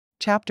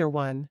Chapter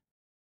 1.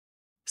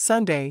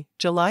 Sunday,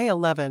 July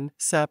 11,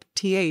 Sup/Sup,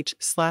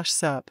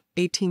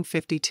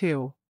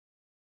 1852.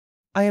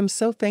 I am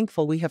so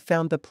thankful we have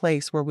found the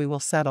place where we will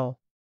settle.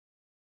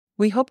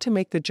 We hope to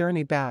make the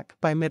journey back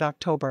by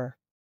mid-October.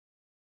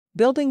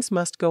 Buildings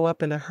must go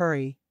up in a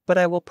hurry, but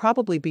I will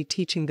probably be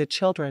teaching the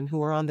children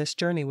who are on this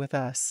journey with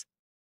us.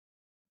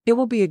 It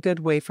will be a good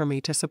way for me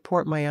to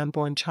support my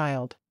unborn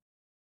child.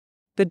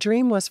 The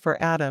dream was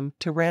for Adam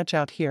to ranch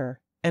out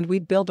here, and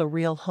we'd build a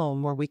real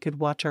home where we could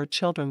watch our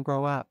children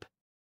grow up.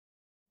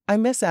 I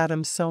miss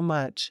Adam so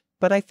much,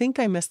 but I think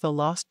I miss the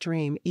lost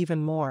dream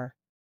even more.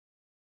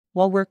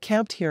 While we're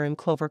camped here in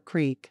Clover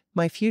Creek,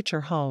 my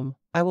future home,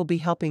 I will be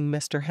helping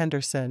Mr.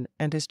 Henderson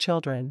and his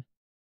children.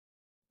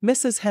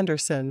 Mrs.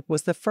 Henderson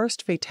was the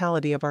first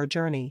fatality of our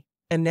journey,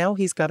 and now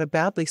he's got a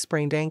badly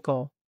sprained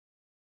ankle.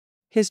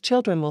 His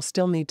children will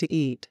still need to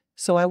eat,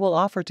 so I will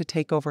offer to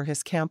take over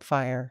his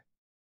campfire.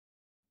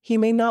 He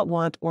may not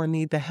want or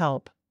need the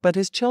help, but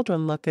his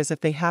children look as if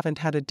they haven't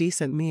had a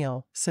decent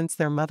meal since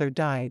their mother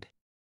died.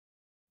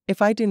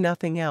 If I do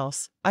nothing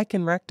else, I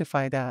can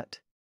rectify that.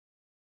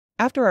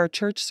 After our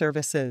church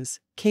services,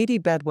 Katie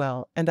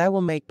Bedwell and I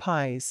will make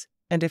pies,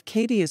 and if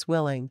Katie is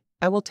willing,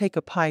 I will take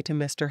a pie to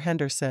Mr.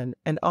 Henderson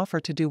and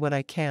offer to do what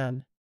I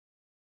can.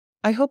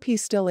 I hope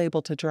he's still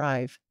able to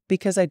drive,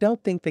 because I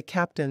don't think the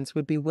captains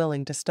would be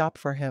willing to stop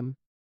for him.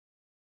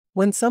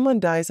 When someone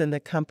dies in the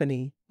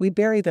company, we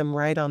bury them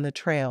right on the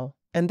trail,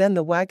 and then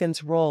the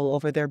wagons roll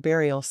over their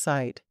burial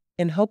site,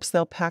 in hopes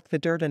they'll pack the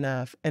dirt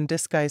enough and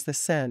disguise the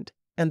scent,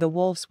 and the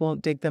wolves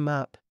won't dig them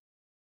up.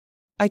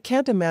 I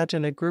can't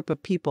imagine a group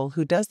of people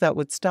who does that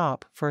would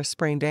stop for a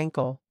sprained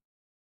ankle.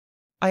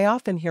 I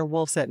often hear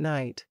wolves at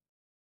night.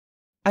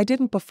 I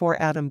didn't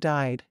before Adam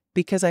died,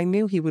 because I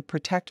knew he would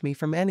protect me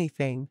from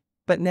anything,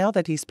 but now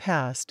that he's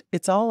passed,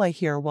 it's all I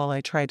hear while I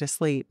try to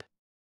sleep.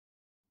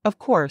 Of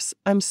course,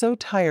 I'm so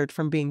tired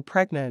from being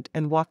pregnant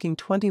and walking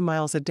 20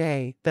 miles a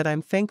day that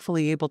I'm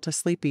thankfully able to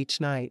sleep each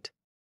night.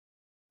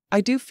 I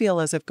do feel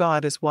as if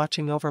God is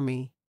watching over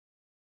me.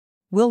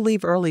 We'll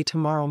leave early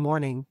tomorrow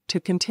morning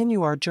to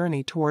continue our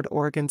journey toward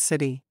Oregon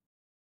City.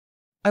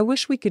 I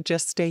wish we could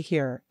just stay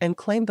here and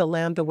claim the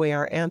land the way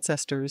our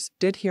ancestors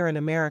did here in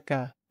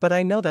America, but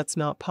I know that's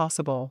not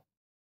possible.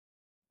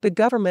 The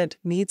government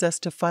needs us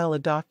to file a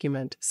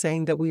document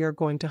saying that we are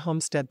going to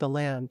homestead the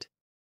land.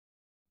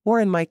 Or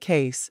in my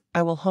case,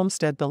 I will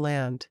homestead the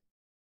land.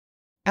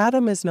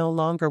 Adam is no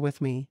longer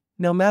with me,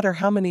 no matter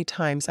how many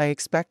times I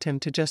expect him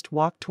to just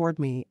walk toward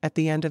me at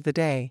the end of the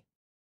day.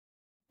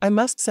 I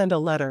must send a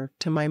letter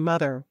to my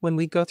mother when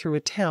we go through a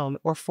town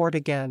or fort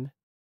again.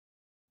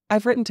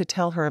 I've written to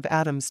tell her of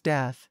Adam's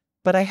death,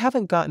 but I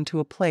haven't gotten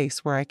to a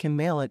place where I can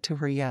mail it to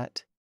her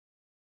yet.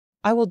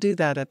 I will do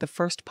that at the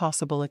first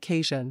possible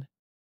occasion.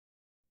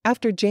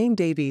 After Jane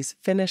Davies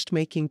finished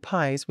making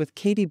pies with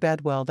Katie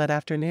Bedwell that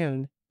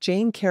afternoon,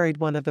 Jane carried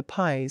one of the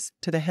pies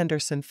to the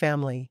Henderson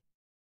family.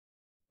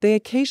 They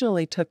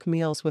occasionally took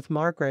meals with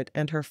Margaret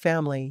and her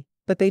family,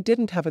 but they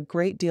didn't have a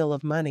great deal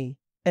of money,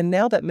 and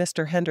now that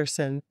Mr.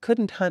 Henderson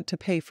couldn't hunt to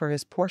pay for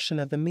his portion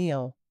of the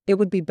meal, it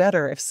would be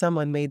better if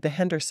someone made the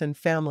Henderson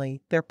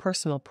family their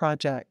personal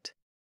project.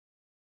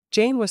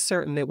 Jane was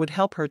certain it would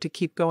help her to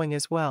keep going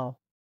as well.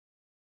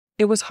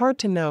 It was hard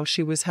to know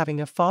she was having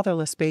a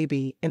fatherless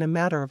baby in a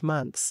matter of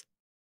months.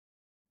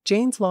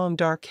 Jane's long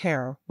dark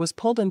hair was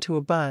pulled into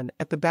a bun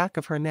at the back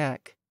of her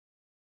neck.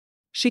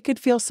 She could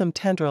feel some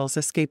tendrils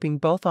escaping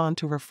both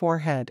onto her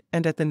forehead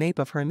and at the nape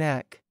of her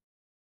neck.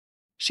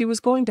 She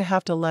was going to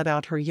have to let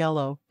out her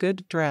yellow,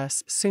 good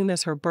dress soon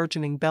as her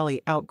burgeoning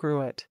belly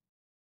outgrew it.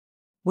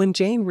 When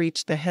Jane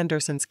reached the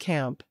Hendersons'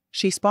 camp,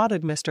 she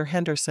spotted Mr.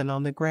 Henderson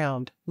on the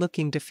ground,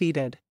 looking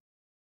defeated.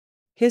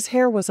 His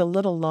hair was a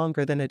little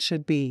longer than it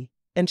should be,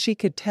 and she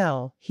could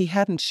tell he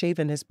hadn't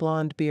shaven his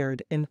blonde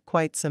beard in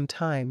quite some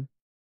time.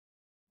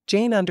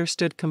 Jane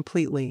understood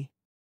completely.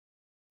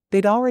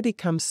 They'd already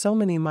come so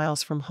many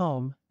miles from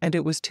home, and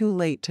it was too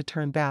late to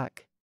turn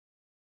back.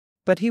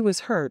 But he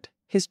was hurt,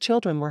 his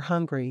children were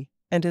hungry,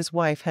 and his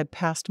wife had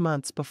passed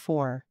months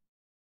before.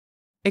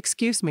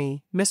 "Excuse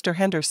me, Mr.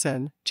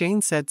 Henderson,"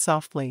 Jane said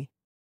softly.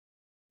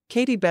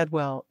 "Katie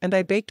Bedwell and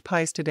I baked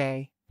pies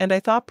today, and I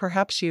thought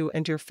perhaps you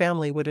and your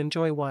family would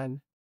enjoy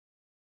one."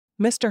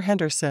 Mr.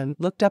 Henderson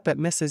looked up at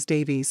Mrs.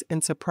 Davies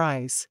in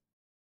surprise.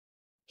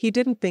 He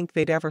didn't think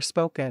they'd ever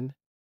spoken.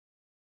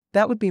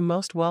 "That would be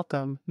most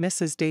welcome,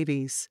 Mrs.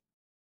 Davies.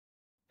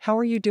 How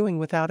are you doing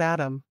without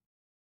Adam?"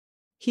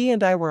 "He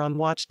and I were on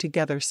watch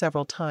together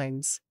several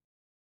times.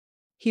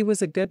 He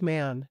was a good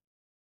man."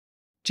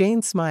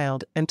 Jane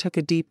smiled and took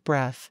a deep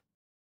breath.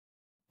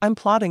 "I'm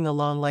plodding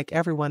along like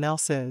everyone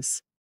else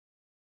is."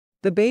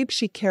 The babe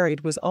she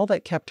carried was all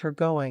that kept her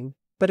going,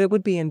 but it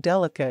would be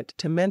indelicate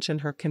to mention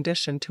her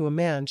condition to a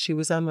man she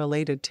was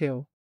unrelated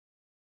to.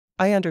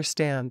 "I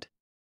understand.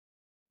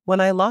 When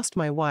I lost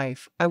my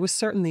wife, I was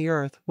certain the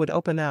earth would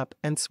open up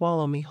and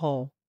swallow me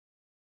whole.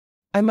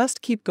 I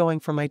must keep going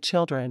for my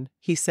children,"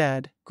 he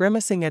said,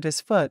 grimacing at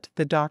his foot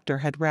the doctor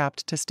had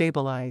wrapped to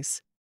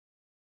stabilize.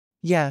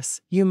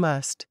 "Yes, you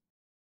must.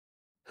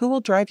 Who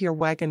will drive your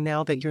wagon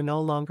now that you're no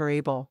longer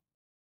able?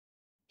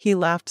 He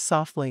laughed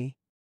softly.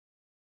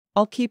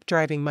 I'll keep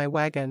driving my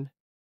wagon.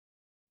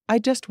 I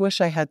just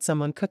wish I had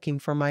someone cooking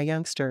for my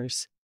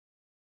youngsters.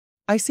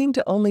 I seem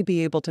to only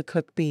be able to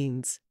cook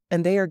beans,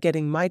 and they are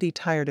getting mighty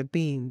tired of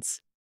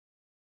beans.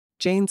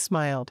 Jane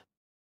smiled.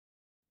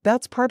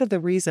 That's part of the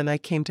reason I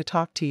came to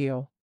talk to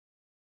you.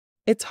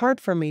 It's hard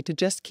for me to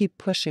just keep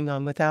pushing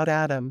on without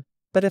Adam,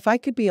 but if I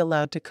could be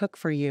allowed to cook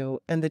for you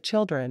and the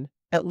children,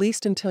 at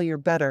least until you're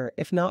better,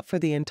 if not for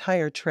the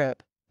entire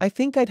trip, I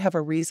think I'd have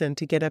a reason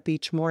to get up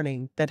each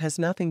morning that has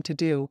nothing to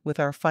do with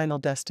our final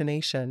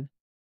destination.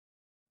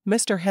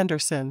 Mr.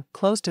 Henderson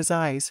closed his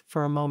eyes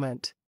for a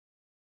moment.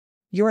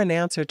 You're an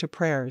answer to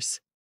prayers.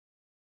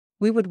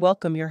 We would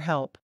welcome your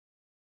help.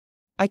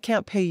 I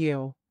can't pay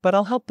you, but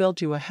I'll help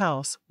build you a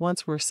house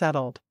once we're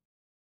settled.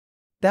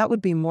 That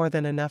would be more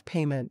than enough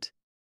payment.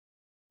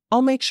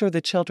 I'll make sure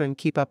the children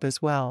keep up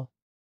as well.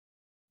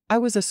 I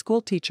was a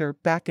school teacher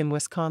back in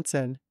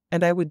Wisconsin,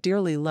 and I would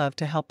dearly love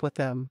to help with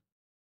them.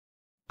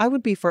 I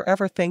would be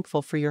forever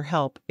thankful for your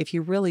help if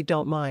you really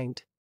don't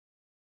mind.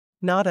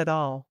 Not at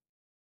all.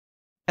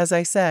 As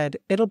I said,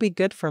 it'll be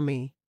good for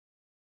me.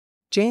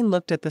 Jane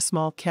looked at the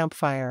small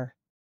campfire.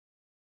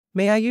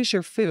 May I use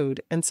your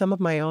food and some of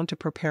my own to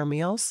prepare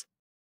meals?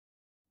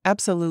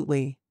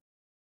 Absolutely.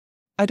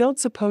 I don't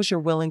suppose you're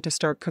willing to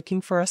start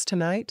cooking for us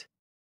tonight?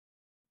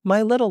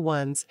 My little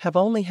ones have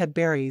only had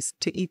berries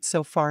to eat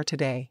so far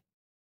today.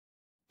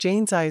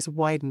 Jane's eyes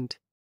widened.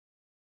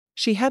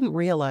 She hadn't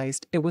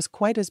realized it was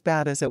quite as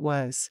bad as it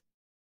was.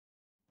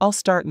 I'll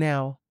start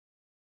now.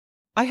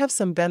 I have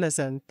some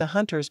venison the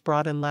hunters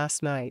brought in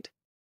last night.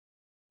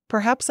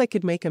 Perhaps I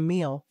could make a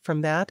meal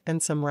from that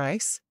and some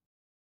rice?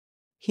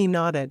 He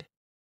nodded.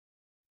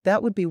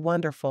 That would be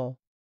wonderful.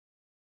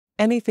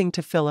 Anything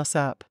to fill us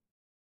up.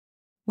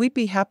 We'd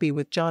be happy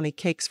with Johnny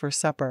cakes for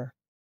supper.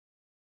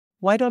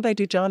 Why don't I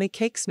do Johnny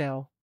cakes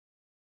now?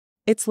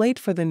 It's late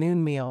for the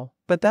noon meal,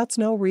 but that's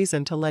no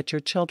reason to let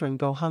your children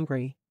go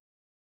hungry.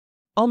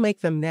 I'll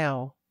make them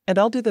now, and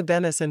I'll do the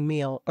venison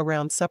meal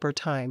around supper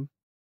time.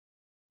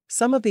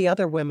 Some of the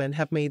other women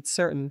have made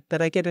certain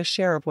that I get a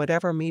share of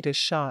whatever meat is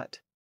shot.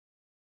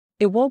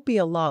 It won't be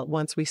a lot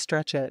once we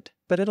stretch it,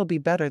 but it'll be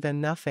better than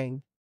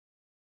nothing.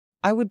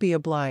 I would be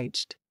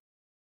obliged.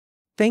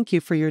 Thank you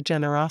for your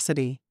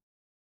generosity.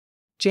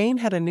 Jane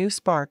had a new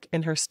spark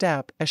in her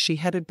step as she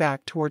headed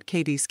back toward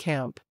Katie's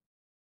camp.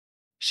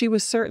 She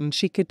was certain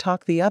she could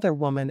talk the other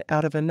woman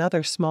out of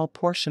another small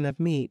portion of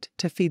meat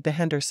to feed the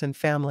Henderson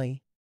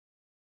family.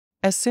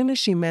 As soon as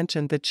she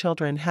mentioned the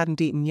children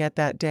hadn't eaten yet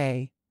that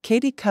day,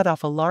 Katie cut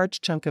off a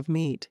large chunk of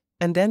meat,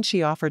 and then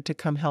she offered to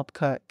come help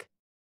cook.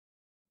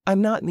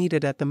 I'm not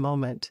needed at the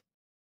moment.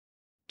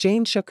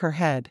 Jane shook her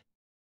head.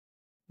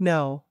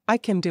 No, I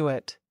can do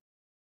it.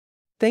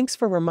 Thanks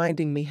for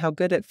reminding me how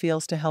good it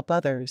feels to help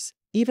others,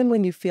 even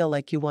when you feel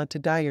like you want to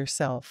die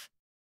yourself.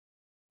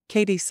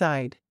 Katie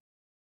sighed.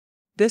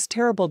 This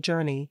terrible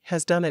journey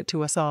has done it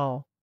to us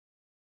all.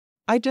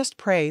 I just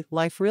pray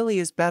life really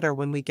is better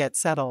when we get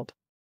settled.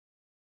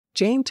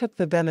 Jane took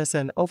the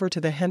venison over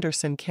to the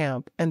Henderson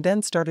camp and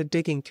then started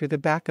digging through the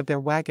back of their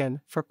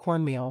wagon for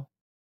cornmeal.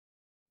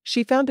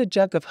 She found a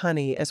jug of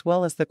honey as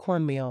well as the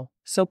cornmeal,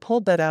 so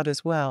pulled that out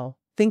as well,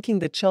 thinking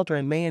the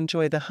children may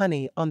enjoy the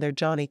honey on their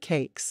Johnny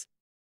cakes.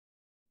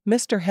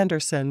 Mr.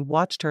 Henderson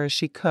watched her as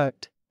she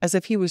cooked, as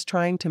if he was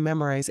trying to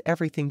memorize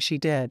everything she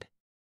did.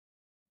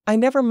 I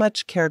never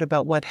much cared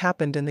about what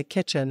happened in the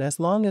kitchen as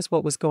long as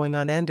what was going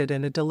on ended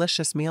in a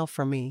delicious meal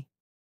for me.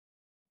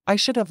 I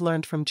should have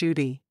learned from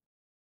Judy.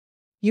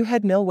 You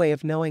had no way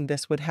of knowing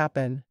this would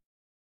happen.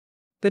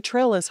 The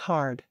trail is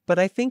hard, but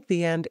I think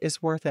the end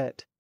is worth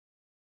it.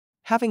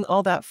 Having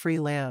all that free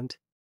land.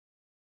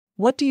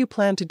 What do you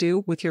plan to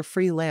do with your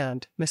free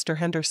land, Mr.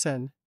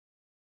 Henderson?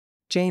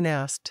 Jane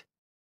asked.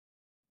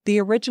 The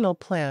original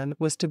plan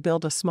was to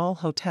build a small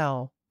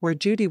hotel, where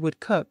Judy would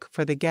cook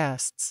for the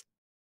guests.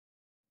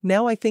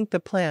 Now I think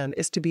the plan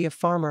is to be a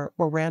farmer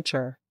or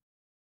rancher.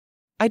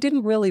 I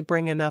didn't really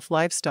bring enough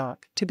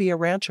livestock to be a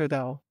rancher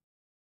though.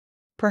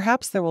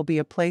 Perhaps there will be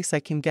a place I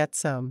can get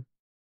some.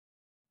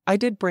 I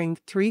did bring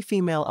 3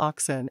 female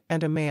oxen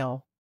and a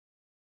male.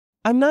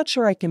 I'm not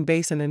sure I can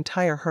base an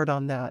entire herd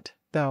on that,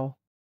 though.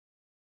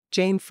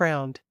 Jane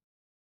frowned.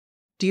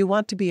 Do you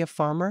want to be a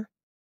farmer?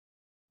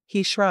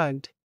 He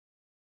shrugged.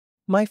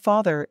 My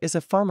father is a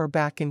farmer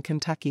back in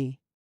Kentucky.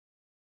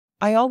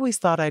 I always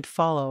thought I'd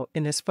follow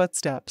in his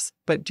footsteps,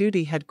 but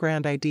Judy had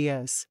grand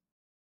ideas.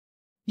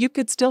 You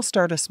could still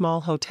start a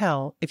small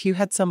hotel if you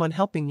had someone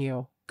helping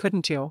you,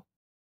 couldn't you?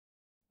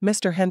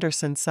 Mr.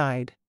 Henderson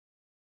sighed.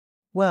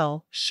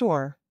 Well,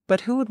 sure,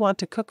 but who would want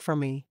to cook for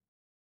me?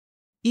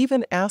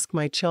 Even ask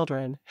my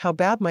children how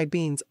bad my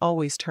beans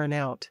always turn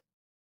out.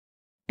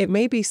 It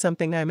may be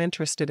something I'm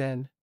interested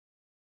in.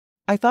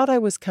 I thought I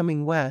was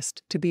coming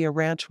west to be a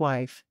ranch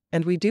wife,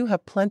 and we do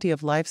have plenty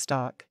of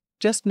livestock,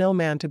 just no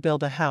man to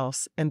build a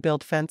house and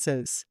build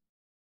fences.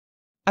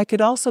 I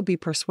could also be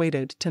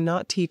persuaded to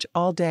not teach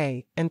all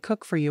day and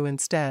cook for you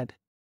instead.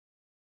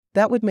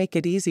 That would make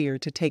it easier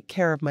to take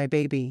care of my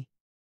baby.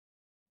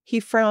 He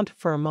frowned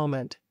for a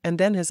moment, and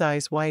then his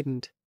eyes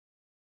widened.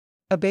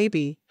 A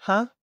baby,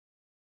 huh?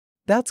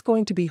 That's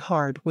going to be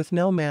hard with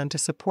no man to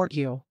support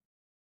you.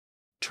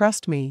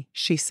 Trust me,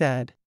 she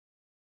said.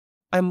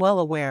 I'm well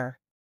aware.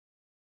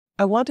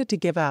 I wanted to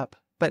give up,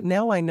 but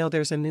now I know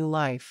there's a new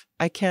life,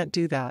 I can't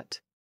do that.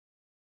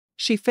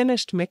 She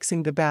finished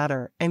mixing the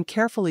batter and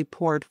carefully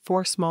poured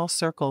 4 small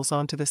circles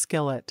onto the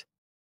skillet.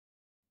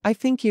 I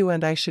think you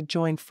and I should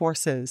join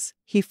forces,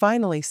 he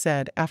finally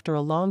said after a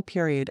long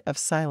period of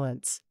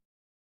silence.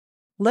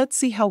 Let's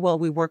see how well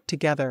we work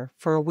together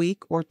for a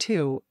week or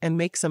 2 and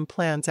make some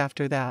plans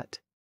after that.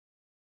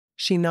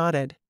 She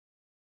nodded.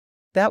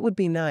 That would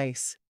be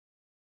nice.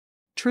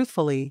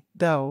 Truthfully,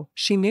 though,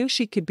 she knew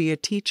she could be a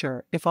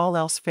teacher if all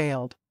else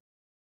failed.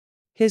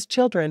 His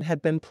children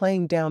had been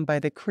playing down by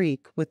the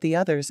creek with the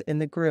others in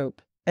the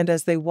group, and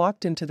as they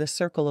walked into the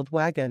circle of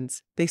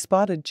wagons, they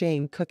spotted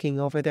Jane cooking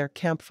over their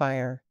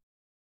campfire.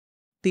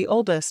 The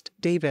oldest,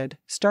 David,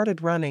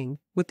 started running,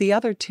 with the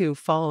other 2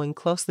 following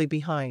closely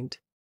behind.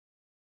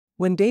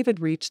 When David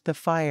reached the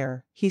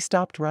fire, he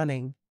stopped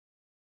running.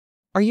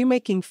 Are you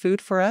making food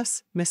for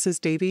us,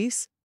 Mrs.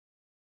 Davies?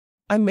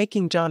 I'm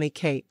making Johnny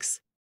cakes.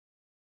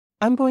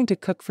 I'm going to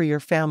cook for your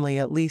family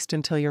at least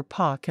until your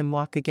pa can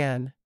walk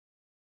again.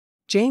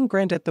 Jane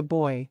grinned at the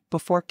boy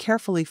before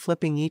carefully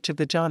flipping each of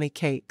the Johnny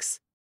cakes.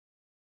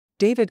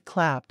 David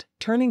clapped,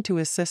 turning to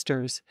his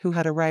sisters who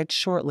had arrived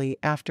shortly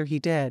after he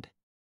did.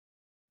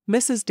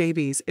 Mrs.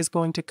 Davies is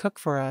going to cook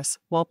for us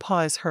while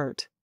pa is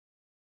hurt.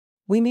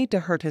 We need to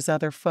hurt his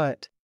other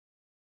foot.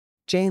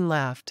 Jane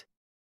laughed.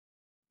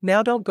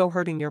 Now don't go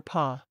hurting your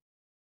pa.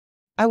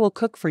 I will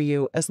cook for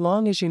you as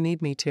long as you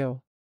need me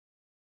to.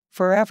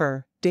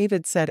 Forever,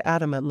 David said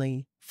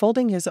adamantly,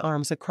 folding his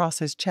arms across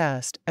his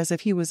chest as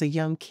if he was a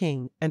young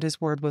king and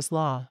his word was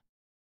law.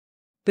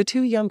 The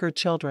 2 younger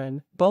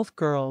children, both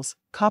girls,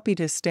 copied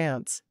his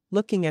stance,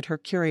 looking at her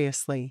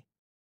curiously.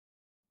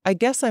 I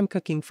guess I'm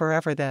cooking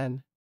forever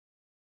then.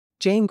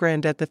 Jane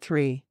grinned at the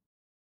 3.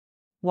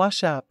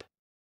 Wash up.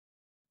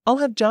 I'll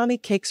have Johnny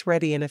cakes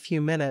ready in a few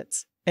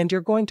minutes, and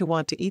you're going to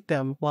want to eat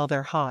them while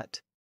they're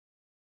hot.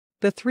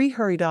 The 3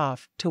 hurried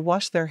off to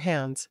wash their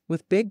hands,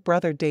 with big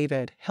brother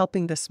David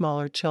helping the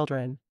smaller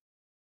children.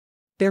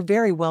 They're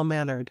very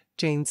well-mannered,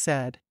 Jane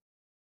said.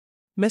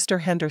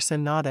 Mr.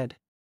 Henderson nodded.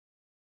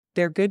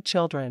 They're good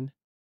children.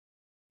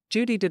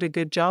 Judy did a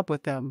good job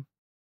with them.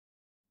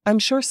 I'm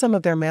sure some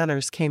of their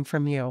manners came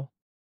from you.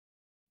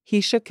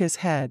 He shook his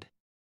head.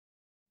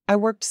 I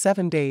worked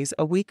 7 days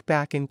a week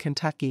back in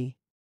Kentucky.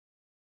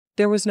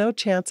 There was no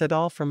chance at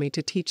all for me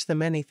to teach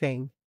them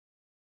anything.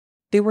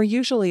 They were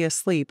usually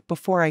asleep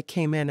before I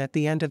came in at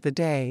the end of the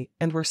day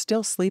and were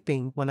still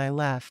sleeping when I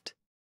left.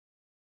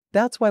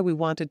 That's why we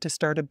wanted to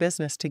start a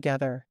business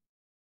together.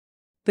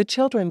 The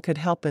children could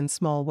help in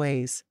small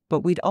ways,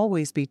 but we'd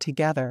always be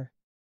together.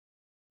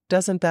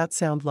 Doesn't that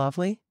sound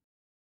lovely?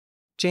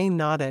 Jane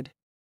nodded.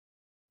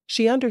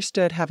 She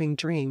understood having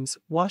dreams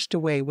washed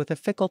away with a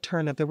fickle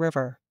turn of the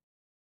river.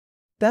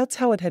 That's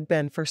how it had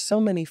been for so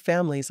many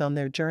families on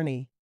their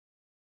journey.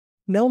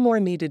 No more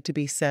needed to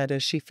be said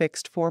as she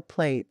fixed 4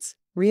 plates,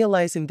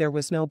 realizing there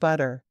was no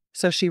butter,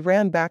 so she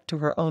ran back to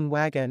her own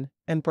wagon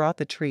and brought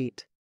the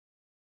treat.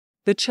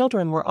 The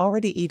children were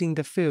already eating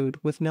the food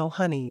with no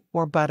honey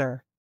or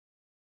butter.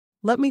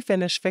 Let me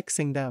finish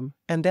fixing them,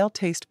 and they'll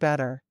taste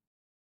better.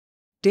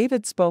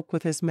 David spoke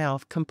with his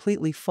mouth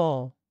completely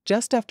full,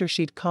 just after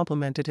she'd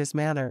complimented his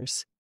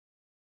manners.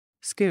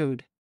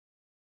 Scood.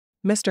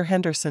 Mr.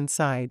 Henderson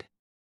sighed.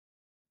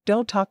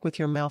 Don't talk with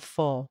your mouth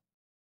full.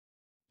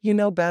 You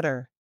know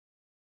better.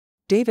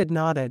 David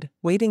nodded,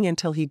 waiting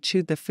until he'd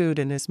chewed the food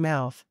in his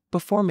mouth,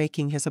 before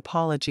making his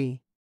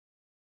apology.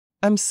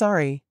 I'm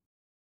sorry.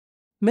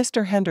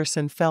 Mr.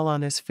 Henderson fell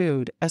on his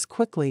food as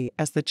quickly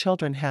as the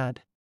children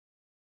had.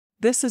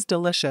 This is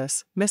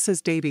delicious,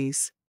 Mrs.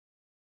 Davies.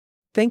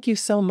 Thank you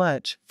so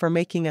much for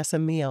making us a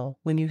meal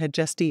when you had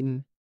just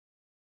eaten.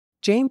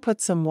 Jane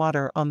put some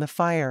water on the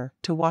fire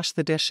to wash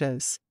the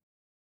dishes.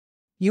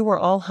 You were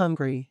all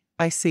hungry,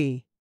 I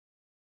see.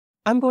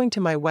 I'm going to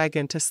my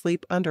wagon to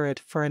sleep under it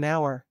for an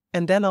hour,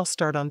 and then I'll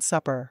start on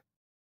supper.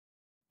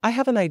 I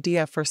have an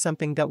idea for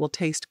something that will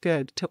taste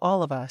good to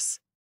all of us.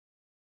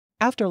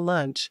 After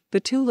lunch, the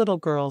 2 little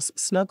girls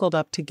snuggled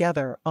up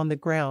together on the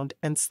ground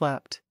and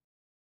slept.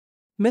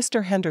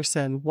 Mr.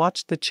 Henderson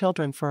watched the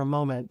children for a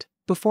moment,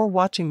 before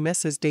watching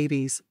Mrs.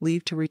 Davies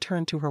leave to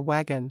return to her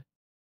wagon.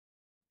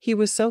 He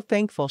was so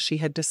thankful she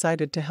had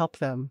decided to help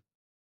them.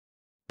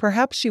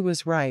 Perhaps she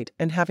was right,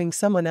 and having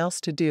someone else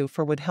to do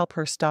for would help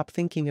her stop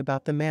thinking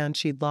about the man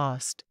she'd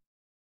lost.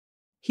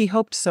 He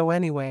hoped so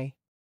anyway.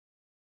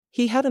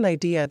 He had an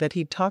idea that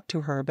he'd talk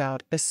to her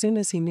about as soon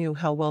as he knew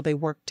how well they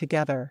worked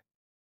together.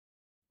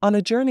 On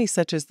a journey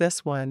such as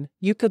this one,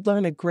 you could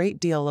learn a great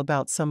deal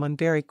about someone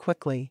very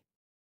quickly.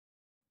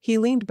 He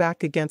leaned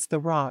back against the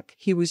rock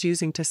he was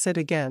using to sit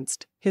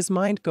against, his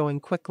mind going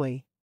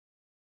quickly.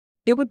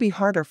 It would be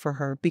harder for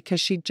her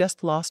because she'd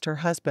just lost her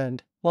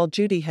husband, while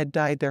Judy had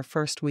died their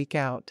first week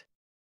out.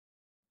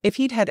 If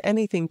he'd had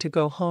anything to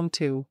go home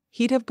to,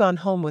 he'd have gone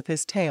home with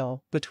his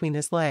tail between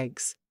his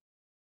legs.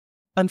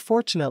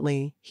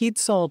 Unfortunately, he'd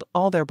sold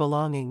all their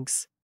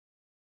belongings.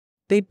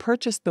 They'd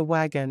purchased the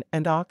wagon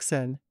and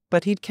oxen,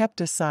 but he'd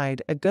kept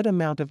aside a good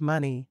amount of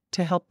money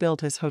to help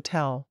build his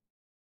hotel.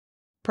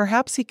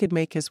 Perhaps he could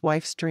make his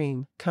wife's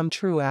dream come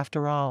true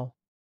after all.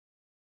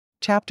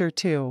 Chapter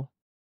 2.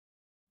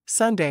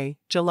 Sunday,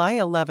 July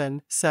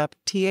 11, Sup/Sup,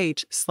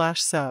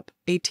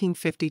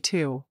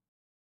 1852.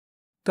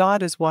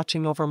 God is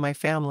watching over my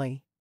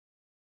family.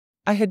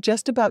 I had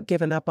just about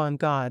given up on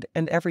God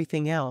and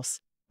everything else,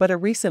 but a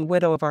recent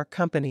widow of our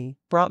company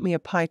brought me a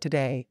pie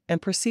today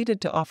and proceeded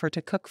to offer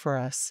to cook for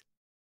us.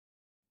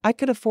 I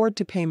could afford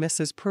to pay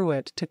Mrs.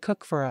 Pruitt to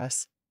cook for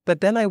us,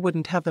 but then I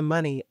wouldn't have the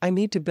money I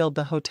need to build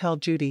the hotel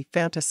Judy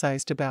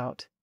fantasized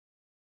about.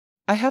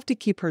 I have to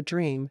keep her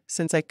dream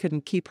since I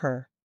couldn't keep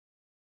her.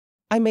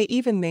 I may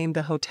even name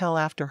the hotel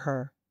after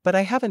her, but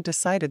I haven't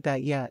decided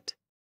that yet.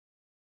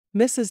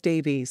 Mrs.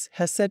 Davies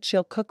has said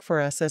she'll cook for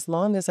us as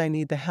long as I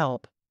need the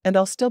help, and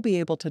I'll still be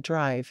able to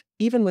drive,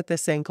 even with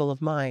this ankle of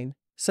mine,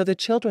 so the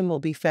children will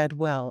be fed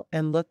well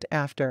and looked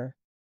after.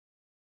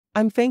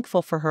 I'm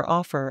thankful for her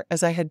offer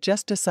as I had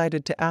just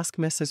decided to ask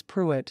Mrs.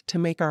 Pruitt to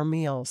make our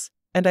meals,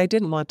 and I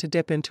didn't want to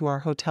dip into our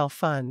hotel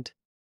fund.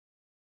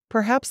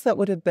 Perhaps that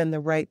would have been the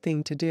right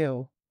thing to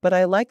do, but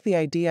I like the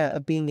idea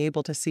of being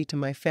able to see to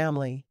my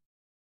family.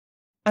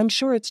 I'm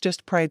sure it's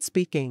just pride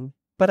speaking,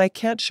 but I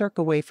can't shirk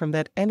away from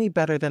that any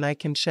better than I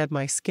can shed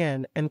my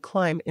skin and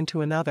climb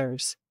into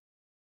another's.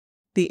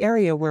 The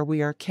area where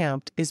we are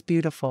camped is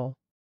beautiful.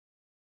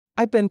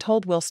 I've been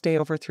told we'll stay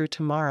over through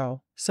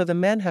tomorrow, so the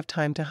men have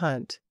time to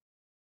hunt.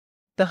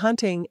 The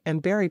hunting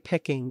and berry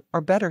picking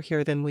are better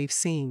here than we've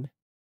seen.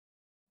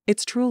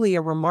 It's truly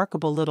a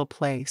remarkable little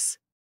place.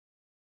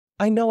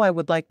 I know I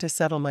would like to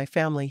settle my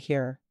family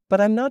here, but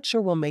I'm not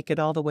sure we'll make it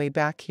all the way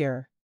back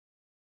here.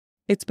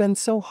 It's been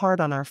so hard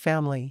on our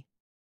family.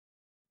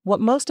 What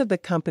most of the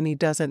company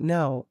doesn't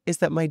know is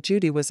that my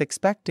Judy was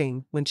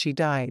expecting when she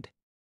died.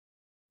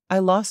 I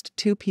lost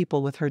 2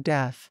 people with her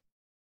death.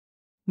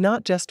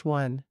 Not just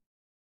one.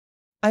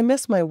 I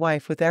miss my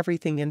wife with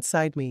everything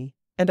inside me,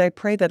 and I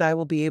pray that I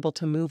will be able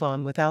to move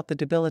on without the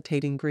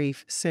debilitating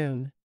grief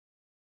soon.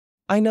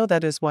 I know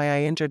that is why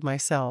I injured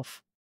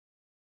myself.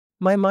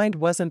 My mind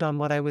wasn't on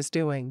what I was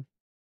doing.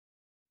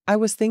 I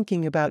was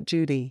thinking about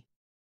Judy.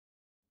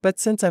 But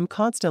since I'm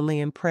constantly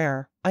in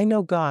prayer, I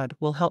know God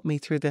will help me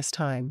through this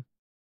time.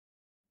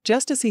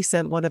 Just as He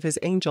sent one of His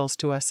angels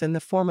to us in the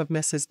form of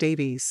Mrs.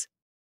 Davies.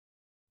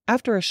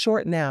 After a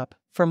short nap,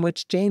 from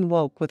which Jane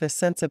woke with a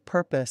sense of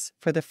purpose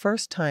for the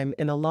first time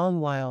in a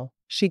long while,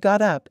 she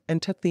got up and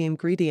took the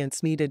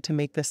ingredients needed to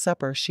make the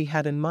supper she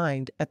had in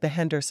mind at the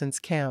Henderson's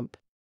camp.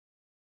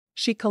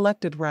 She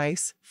collected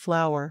rice,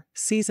 flour,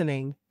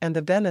 seasoning, and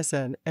the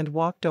venison and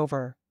walked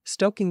over,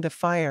 stoking the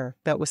fire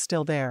that was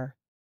still there.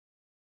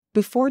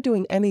 Before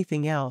doing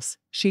anything else,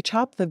 she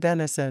chopped the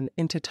venison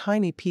into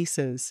tiny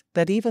pieces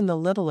that even the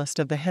littlest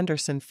of the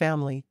Henderson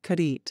family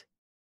could eat.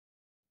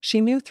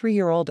 She knew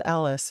 3-year-old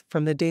Alice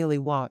from the daily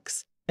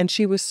walks, and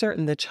she was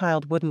certain the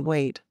child wouldn't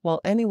wait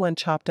while anyone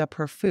chopped up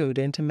her food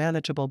into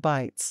manageable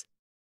bites.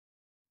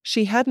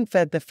 She hadn't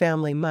fed the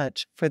family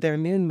much for their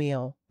noon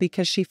meal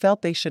because she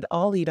felt they should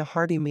all eat a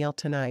hearty meal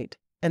tonight,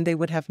 and they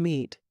would have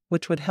meat,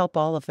 which would help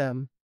all of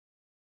them.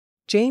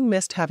 Jane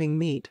missed having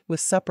meat with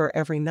supper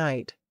every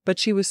night, but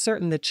she was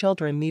certain the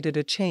children needed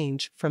a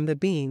change from the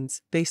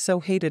beans they so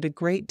hated a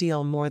great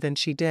deal more than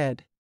she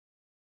did.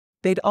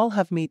 They'd all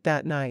have meat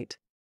that night.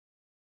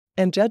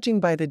 And judging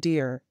by the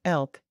deer,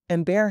 elk,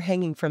 and bear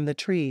hanging from the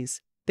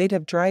trees, they'd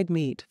have dried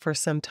meat for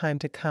some time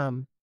to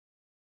come.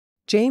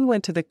 Jane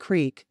went to the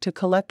creek to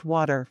collect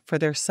water for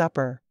their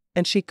supper,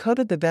 and she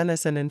coated the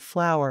venison in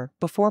flour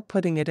before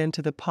putting it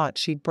into the pot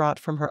she'd brought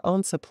from her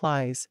own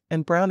supplies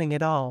and browning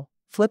it all,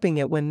 flipping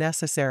it when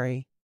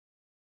necessary.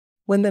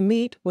 When the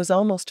meat was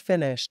almost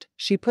finished,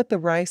 she put the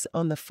rice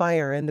on the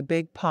fire in the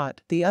big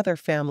pot the other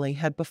family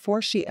had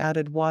before she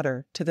added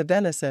water to the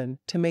venison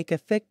to make a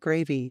thick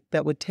gravy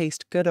that would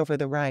taste good over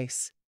the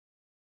rice.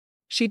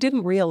 She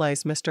didn't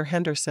realize Mr.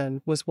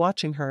 Henderson was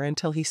watching her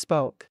until he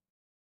spoke.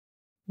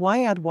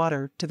 "Why add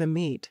water to the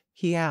meat?"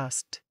 he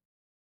asked.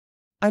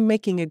 "I'm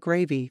making a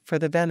gravy for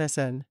the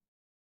venison.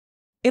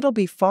 It'll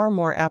be far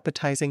more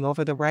appetizing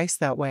over the rice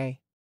that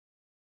way."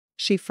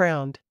 She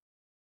frowned.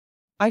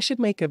 "I should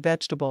make a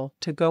vegetable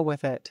to go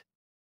with it."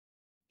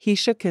 He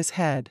shook his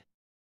head.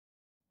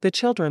 "The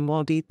children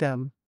won't eat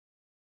them.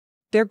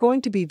 They're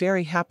going to be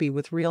very happy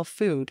with real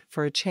food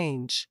for a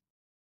change.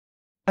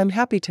 I'm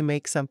happy to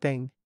make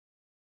something.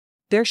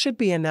 There should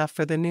be enough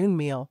for the noon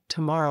meal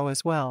tomorrow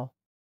as well.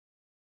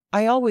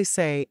 I always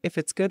say if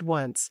it's good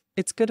once,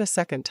 it's good a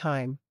second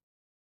time."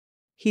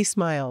 He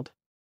smiled.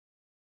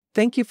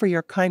 "Thank you for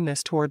your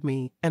kindness toward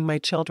me and my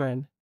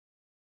children.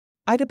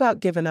 I'd about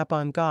given up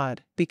on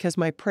God because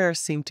my prayers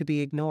seemed to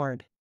be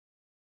ignored."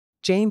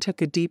 Jane took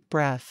a deep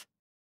breath.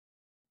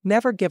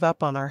 Never give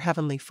up on our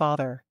Heavenly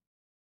Father.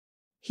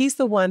 He's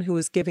the one who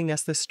is giving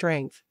us the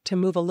strength to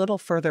move a little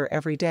further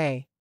every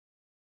day.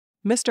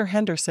 Mr.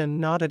 Henderson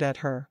nodded at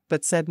her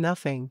but said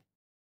nothing.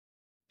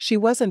 She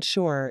wasn't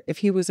sure if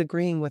he was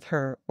agreeing with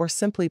her or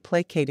simply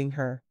placating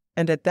her,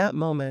 and at that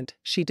moment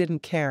she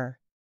didn't care.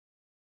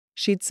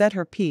 She'd said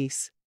her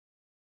piece.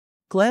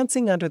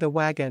 Glancing under the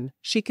wagon,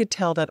 she could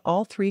tell that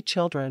all 3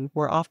 children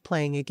were off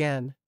playing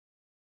again.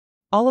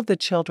 All of the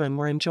children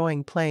were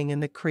enjoying playing in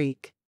the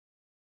creek.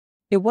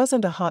 It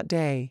wasn't a hot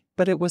day,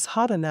 but it was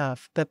hot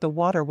enough that the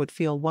water would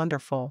feel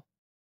wonderful.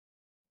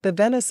 The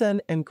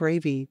venison and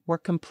gravy were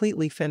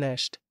completely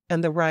finished,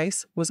 and the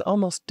rice was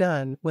almost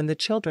done when the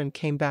children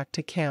came back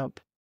to camp.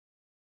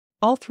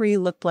 All 3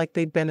 looked like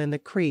they'd been in the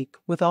creek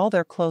with all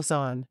their clothes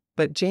on,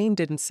 but Jane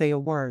didn't say a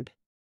word.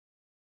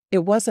 It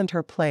wasn't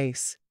her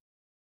place.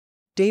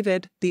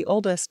 David, the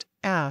oldest,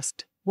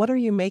 asked, "What are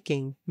you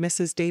making,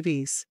 Mrs.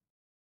 Davies?"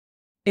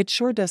 "It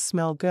sure does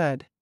smell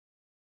good."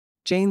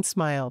 Jane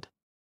smiled.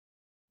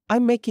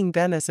 "I'm making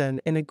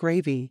venison in a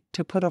gravy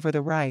to put over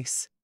the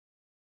rice.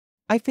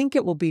 I think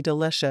it will be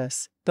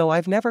delicious, though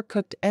I've never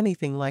cooked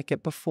anything like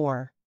it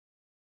before.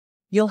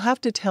 You'll have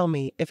to tell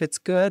me if it's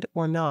good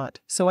or not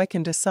so I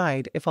can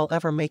decide if I'll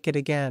ever make it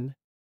again."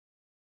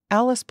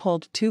 Alice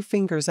pulled 2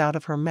 fingers out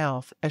of her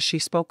mouth as she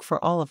spoke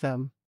for all of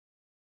them.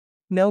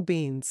 "No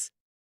beans."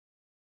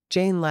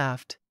 Jane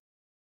laughed.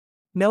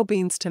 "No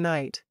beans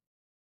tonight."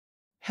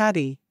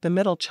 Hattie, the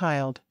middle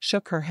child,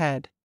 shook her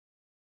head.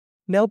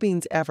 "No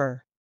beans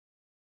ever.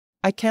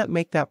 I can't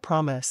make that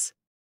promise.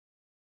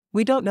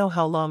 We don't know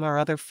how long our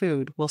other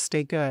food will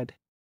stay good.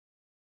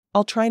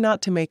 I'll try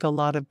not to make a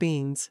lot of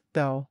beans,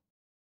 though.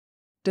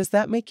 Does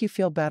that make you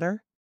feel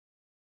better?"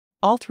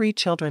 All 3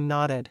 children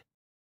nodded.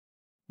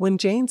 When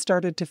Jane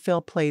started to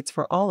fill plates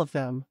for all of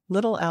them,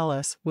 little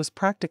Alice was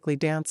practically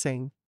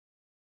dancing.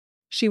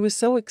 She was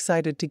so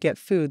excited to get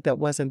food that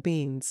wasn't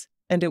beans,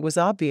 and it was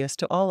obvious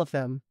to all of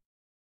them.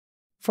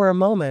 For a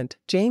moment,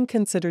 Jane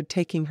considered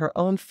taking her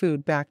own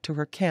food back to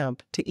her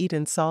camp to eat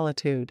in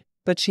solitude,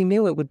 but she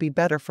knew it would be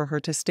better for her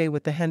to stay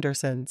with the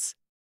Hendersons.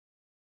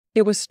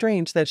 It was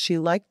strange that she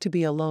liked to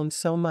be alone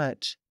so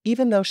much,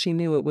 even though she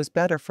knew it was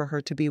better for her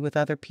to be with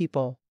other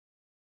people.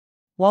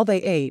 While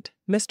they ate,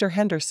 Mr.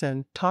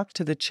 Henderson talked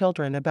to the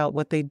children about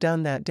what they'd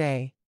done that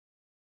day.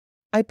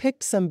 "I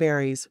picked some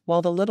berries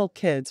while the little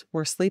kids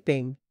were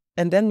sleeping,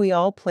 and then we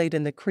all played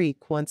in the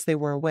creek once they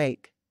were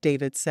awake,"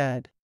 David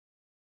said.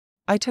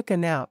 "I took a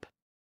nap,"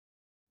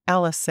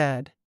 Alice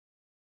said.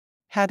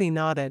 Hattie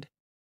nodded.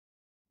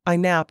 "I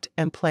napped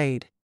and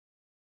played."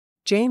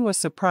 Jane was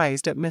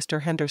surprised at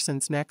Mr.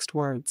 Henderson's next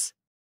words.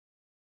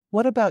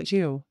 "What about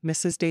you,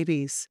 Mrs.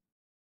 Davies?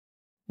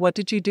 What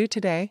did you do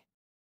today?"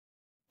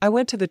 "I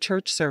went to the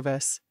church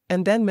service,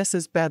 and then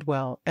Mrs.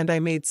 Bedwell and I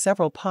made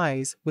several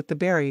pies with the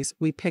berries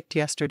we picked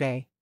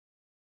yesterday.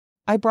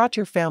 I brought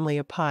your family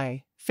a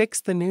pie,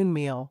 fixed the noon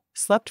meal,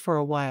 slept for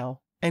a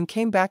while, and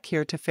came back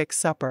here to fix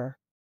supper.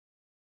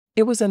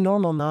 It was a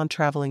normal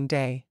non-traveling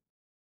day."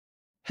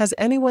 "Has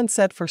anyone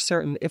said for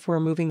certain if we're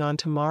moving on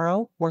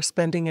tomorrow or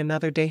spending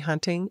another day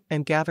hunting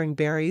and gathering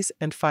berries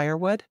and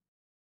firewood?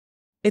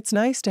 It's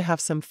nice to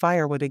have some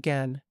firewood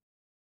again."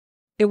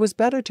 It was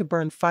better to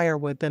burn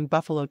firewood than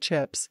buffalo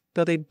chips,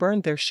 though they'd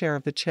burned their share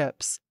of the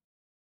chips.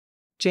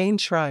 Jane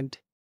shrugged.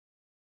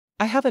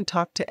 "I haven't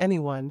talked to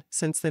anyone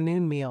since the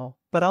noon meal,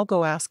 but I'll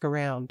go ask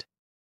around.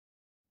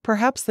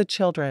 Perhaps the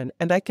children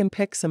and I can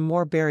pick some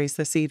more berries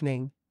this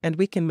evening, and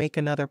we can make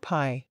another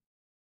pie."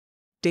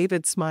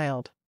 David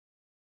smiled.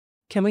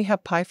 "Can we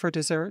have pie for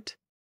dessert?"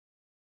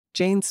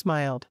 Jane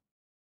smiled.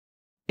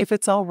 "If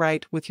it's all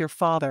right with your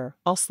father,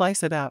 I'll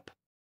slice it up."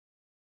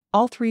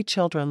 All 3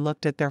 children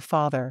looked at their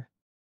father.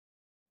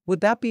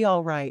 "Would that be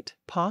all right,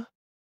 Pa?"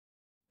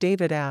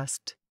 David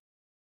asked.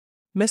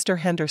 Mr.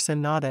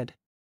 Henderson nodded.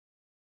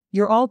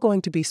 "You're all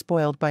going to be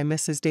spoiled by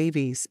Mrs.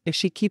 Davies if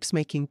she keeps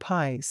making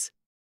pies."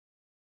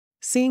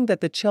 Seeing that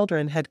the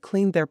children had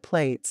cleaned their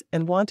plates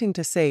and wanting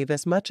to save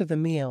as much of the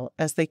meal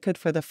as they could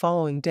for the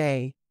following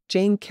day,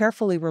 Jane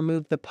carefully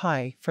removed the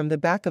pie from the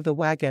back of the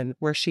wagon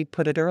where she'd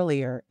put it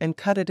earlier and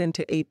cut it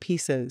into 8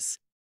 pieces.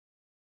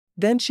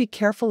 Then she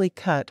carefully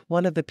cut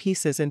one of the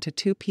pieces into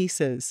 2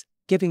 pieces,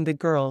 giving the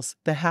girls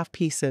the half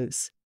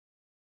pieces.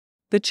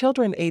 The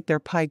children ate their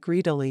pie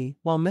greedily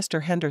while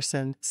Mr.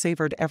 Henderson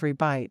savored every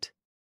bite.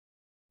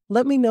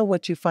 "Let me know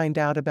what you find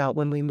out about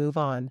when we move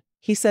on,"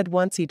 he said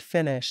once he'd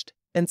finished,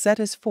 and set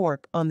his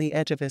fork on the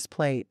edge of his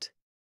plate.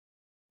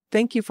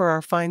 "Thank you for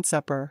our fine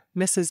supper,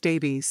 Mrs.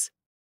 Davies.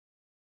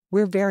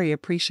 We're very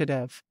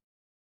appreciative."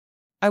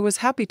 "I was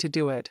happy to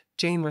do it,"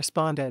 Jane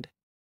responded.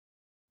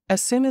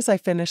 "As soon as I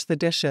finish the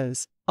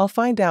dishes, I'll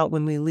find out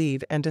when we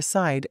leave and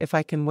decide if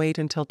I can wait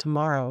until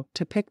tomorrow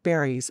to pick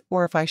berries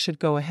or if I should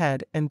go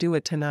ahead and do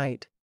it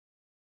tonight."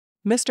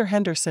 Mr.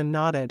 Henderson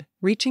nodded,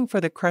 reaching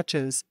for the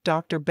crutches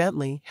Dr.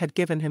 Bentley had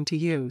given him to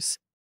use.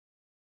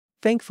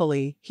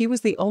 Thankfully, he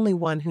was the only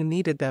one who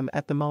needed them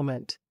at the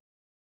moment.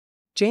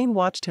 Jane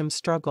watched him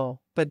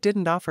struggle, but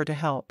didn't offer to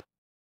help.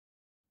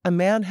 A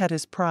man had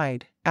his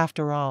pride,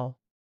 after all.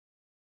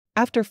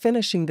 After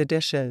finishing the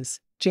dishes,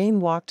 Jane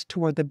walked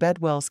toward the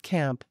Bedwells'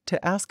 camp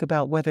to ask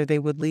about whether they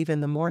would leave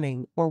in the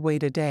morning or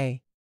wait a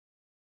day.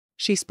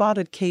 She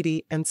spotted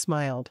Katie and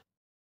smiled.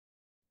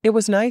 It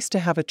was nice to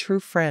have a true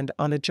friend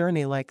on a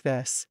journey like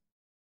this.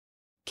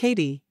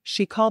 Katie,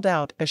 she called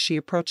out as she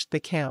approached the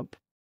camp.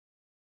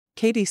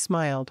 Katie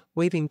smiled,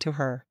 waving to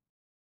her.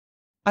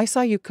 I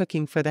saw you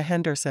cooking for the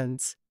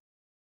Hendersons.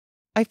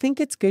 I think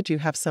it's good you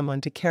have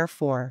someone to care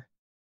for.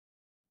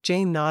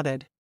 Jane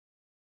nodded.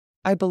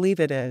 I believe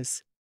it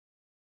is.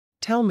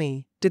 Tell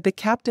me, did the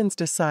captains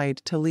decide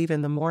to leave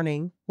in the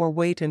morning or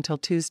wait until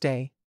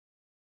Tuesday?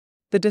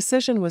 The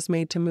decision was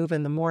made to move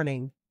in the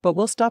morning, but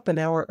we'll stop an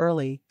hour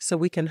early so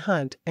we can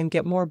hunt and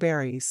get more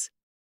berries.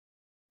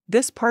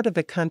 This part of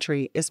the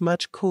country is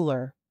much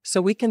cooler,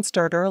 so we can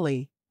start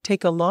early,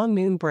 take a long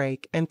noon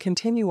break and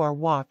continue our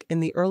walk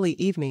in the early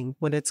evening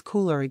when it's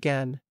cooler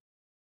again.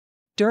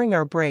 During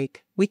our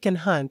break, we can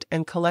hunt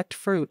and collect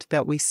fruit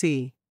that we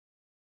see.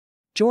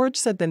 George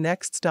said the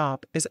next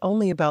stop is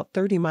only about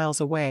 30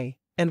 miles away,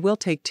 and we'll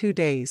take 2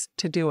 days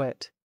to do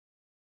it.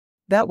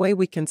 That way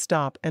we can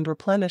stop and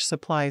replenish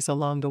supplies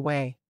along the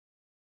way.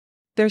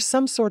 There's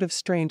some sort of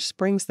strange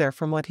springs there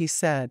from what he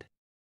said.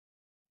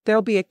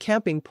 There'll be a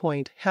camping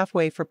point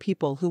halfway for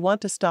people who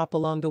want to stop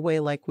along the way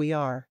like we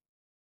are.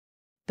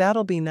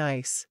 That'll be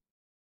nice.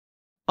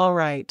 All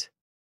right.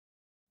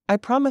 I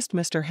promised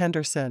Mr.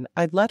 Henderson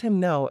I'd let him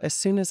know as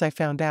soon as I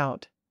found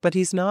out, but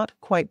he's not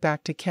quite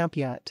back to camp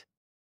yet.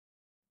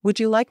 Would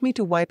you like me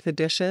to wipe the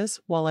dishes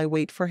while I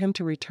wait for him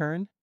to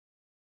return?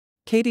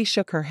 Katie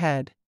shook her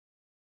head.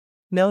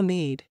 No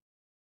need.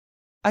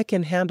 I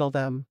can handle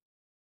them.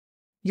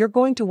 You're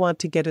going to want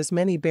to get as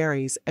many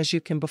berries as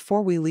you can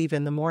before we leave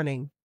in the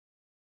morning.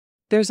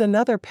 There's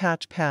another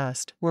patch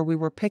past where we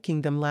were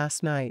picking them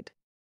last night.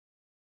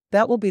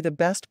 That will be the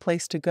best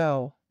place to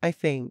go, I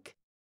think.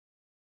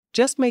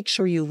 Just make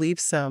sure you leave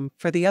some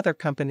for the other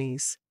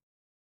companies.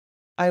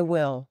 I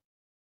will.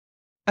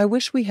 I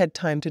wish we had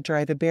time to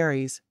dry the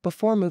berries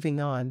before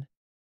moving on.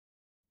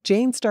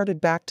 Jane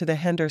started back to the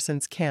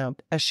Hendersons'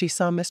 camp as she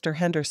saw Mr.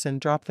 Henderson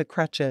drop the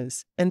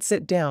crutches and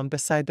sit down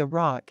beside the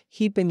rock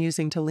he'd been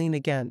using to lean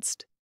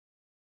against.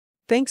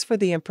 Thanks for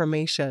the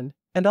information,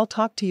 and I'll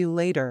talk to you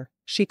later,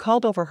 she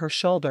called over her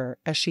shoulder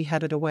as she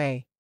headed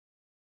away.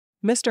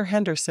 Mr.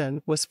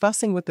 Henderson was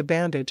fussing with the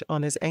bandage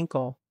on his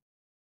ankle.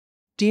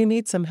 Do you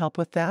need some help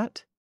with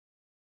that?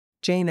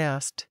 Jane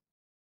asked.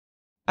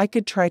 I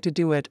could try to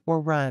do it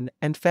or run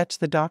and fetch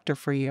the doctor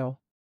for you.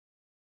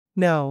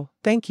 No,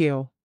 thank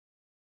you.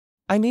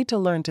 I need to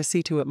learn to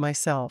see to it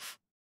myself.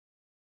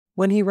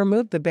 When he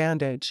removed the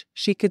bandage,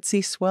 she could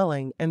see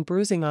swelling and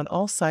bruising on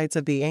all sides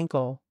of the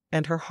ankle,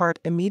 and her heart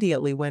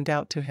immediately went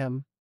out to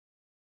him.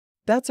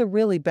 That's a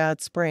really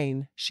bad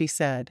sprain, she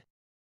said.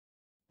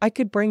 I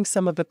could bring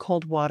some of the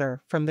cold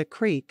water from the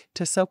creek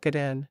to soak it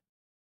in.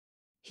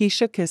 He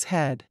shook his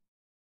head.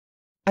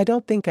 I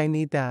don't think I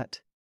need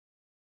that.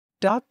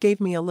 Doc gave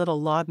me a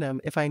little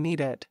laudanum if I need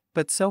it,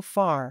 but so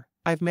far,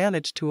 I've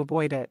managed to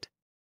avoid it.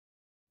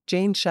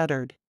 Jane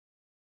shuddered.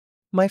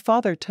 My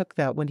father took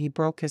that when he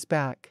broke his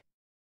back.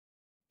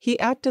 He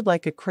acted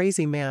like a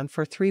crazy man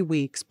for 3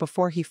 weeks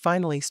before he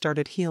finally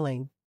started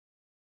healing.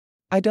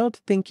 I don't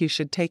think you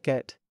should take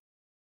it.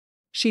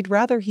 She'd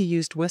rather he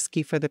used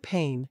whiskey for the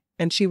pain,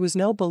 and she was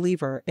no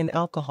believer in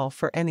alcohol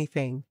for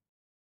anything.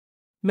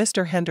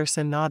 Mr.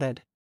 Henderson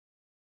nodded.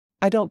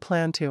 I don't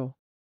plan to.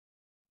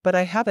 But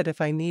I have it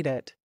if I need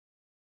it.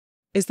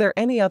 Is there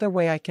any other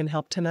way I can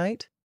help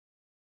tonight?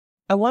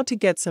 I want to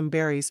get some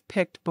berries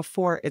picked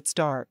before it's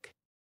dark.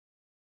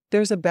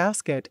 There's a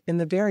basket in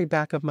the very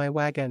back of my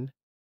wagon.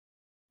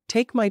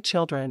 Take my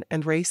children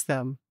and race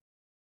them.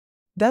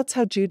 That's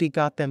how Judy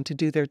got them to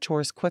do their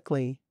chores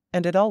quickly,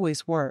 and it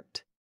always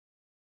worked.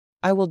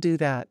 I will do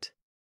that.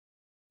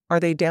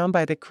 Are they down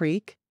by the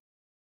creek?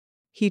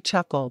 He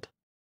chuckled.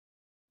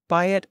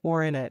 By it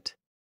or in it.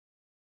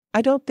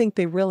 I don't think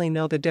they really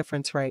know the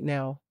difference right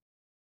now.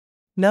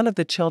 None of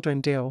the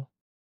children do.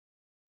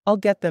 I'll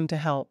get them to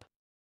help.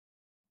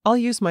 I'll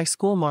use my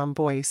schoolmarm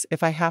voice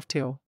if I have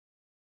to.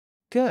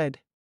 Good.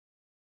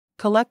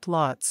 Collect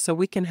lots so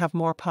we can have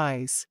more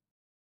pies.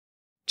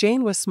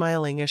 Jane was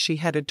smiling as she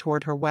headed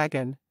toward her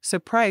wagon,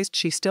 surprised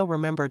she still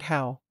remembered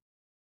how.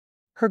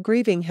 Her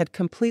grieving had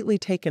completely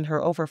taken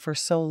her over for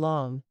so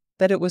long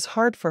that it was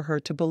hard for her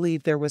to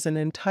believe there was an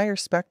entire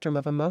spectrum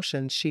of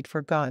emotions she'd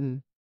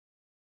forgotten.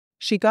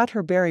 She got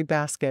her berry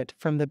basket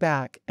from the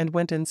back and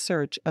went in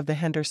search of the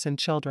Henderson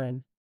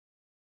children.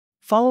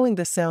 Following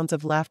the sounds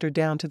of laughter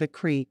down to the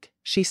creek,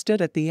 she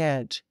stood at the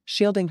edge,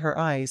 shielding her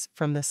eyes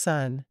from the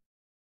sun.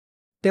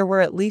 There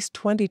were at least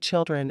 20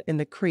 children in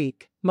the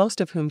creek,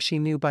 most of whom she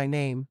knew by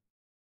name.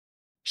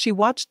 She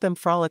watched them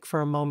frolic for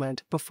a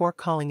moment before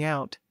calling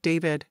out,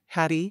 David,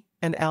 Hattie,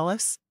 and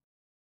Alice?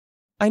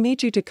 I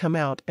need you to come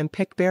out and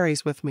pick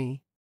berries with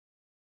me.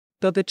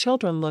 Though the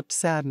children looked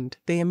saddened,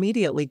 they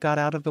immediately got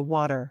out of the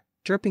water,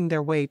 dripping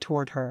their way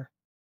toward her.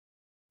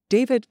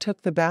 David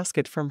took the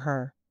basket from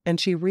her, and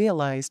she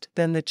realized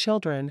then the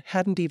children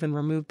hadn't even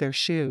removed their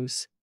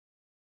shoes.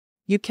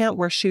 You can't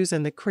wear shoes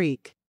in the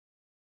creek.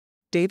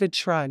 David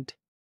shrugged.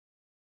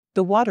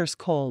 The water's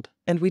cold,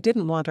 and we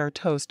didn't want our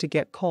toes to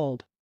get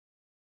cold.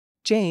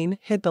 Jane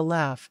hid the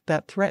laugh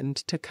that threatened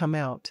to come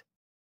out.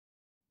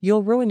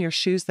 You'll ruin your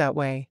shoes that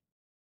way.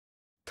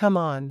 Come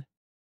on.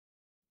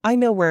 I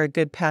know where a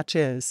good patch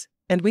is,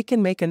 and we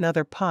can make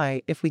another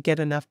pie if we get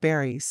enough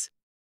berries.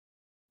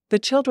 The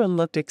children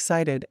looked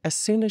excited as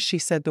soon as she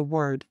said the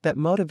word that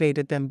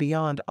motivated them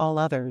beyond all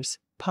others,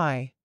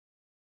 pie.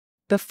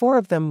 The four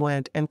of them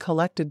went and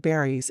collected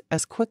berries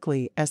as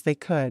quickly as they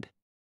could.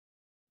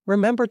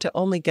 Remember to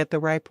only get the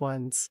ripe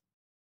ones.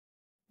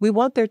 We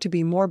want there to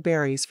be more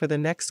berries for the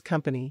next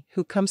company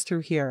who comes through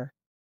here.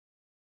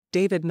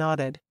 David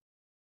nodded.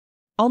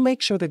 I'll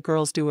make sure the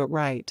girls do it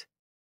right.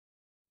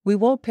 We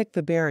won't pick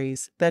the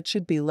berries that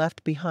should be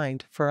left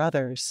behind for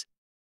others.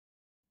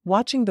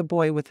 Watching the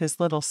boy with his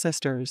little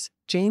sisters,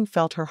 Jane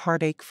felt her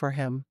heart ache for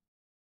him.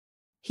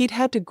 He'd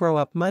had to grow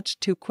up much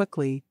too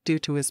quickly due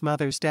to his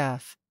mother's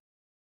death.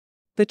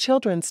 The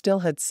children still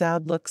had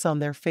sad looks on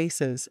their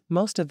faces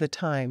most of the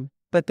time,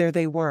 but there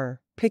they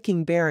were,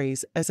 picking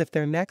berries as if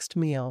their next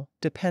meal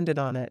depended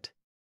on it.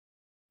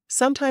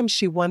 Sometimes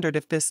she wondered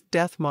if this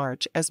death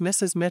march, as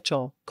Mrs.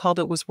 Mitchell called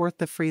it, was worth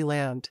the free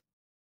land.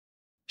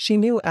 She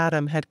knew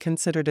Adam had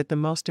considered it the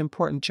most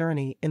important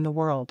journey in the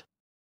world.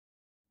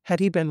 Had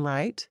he been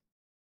right?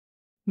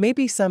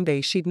 Maybe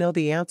someday she'd know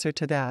the answer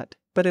to that,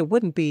 but it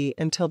wouldn't be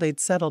until they'd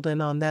settled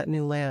in on that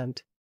new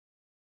land.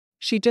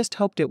 She just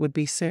hoped it would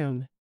be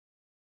soon.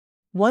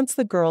 Once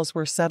the girls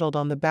were settled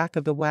on the back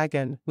of the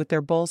wagon with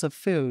their bowls of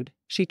food,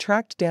 she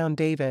tracked down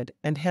David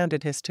and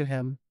handed his to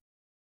him.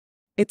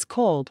 It's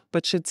cold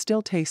but should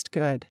still taste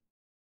good.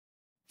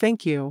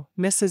 Thank you,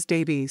 Mrs.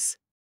 Davies.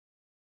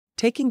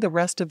 Taking the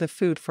rest of the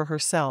food for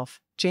herself,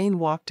 Jane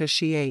walked as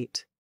she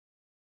ate.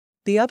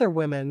 The other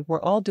women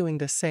were all doing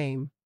the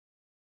same.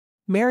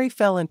 Mary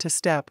fell into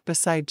step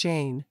beside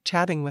Jane,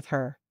 chatting with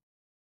her.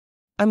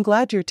 I'm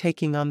glad you're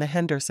taking on the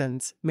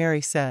Hendersons,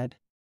 Mary said.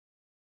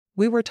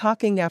 We were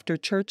talking after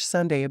church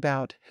Sunday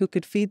about who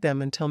could feed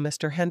them until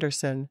Mr.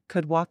 Henderson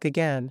could walk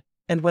again,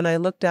 and when I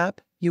looked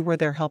up, you were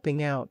there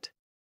helping out.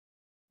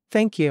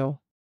 Thank you.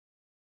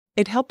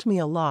 It helped me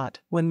a lot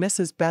when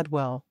Mrs.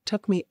 Bedwell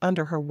took me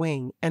under her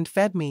wing and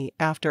fed me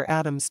after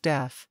Adam's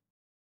death.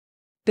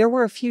 There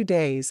were a few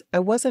days I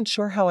wasn't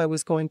sure how I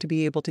was going to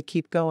be able to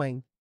keep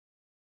going.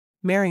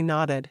 Mary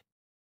nodded.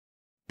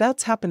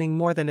 That's happening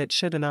more than it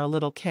should in our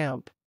little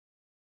camp.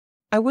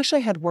 I wish I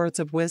had words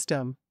of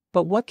wisdom,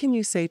 but what can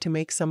you say to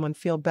make someone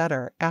feel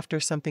better after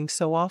something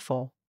so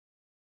awful?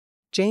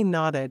 Jane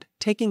nodded,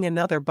 taking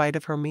another bite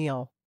of her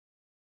meal.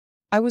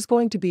 I was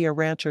going to be a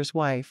rancher's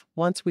wife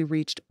once we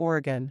reached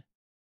Oregon.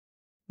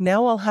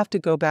 Now I'll have to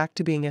go back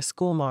to being a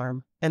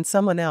schoolmarm, and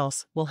someone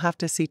else will have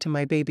to see to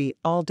my baby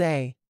all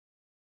day.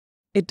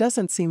 It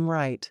doesn't seem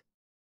right.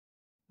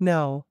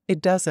 No,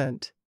 it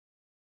doesn't.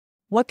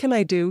 What can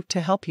I do to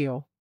help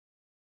you?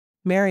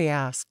 Mary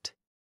asked.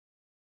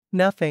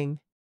 Nothing.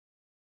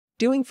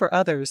 Doing for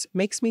others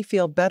makes me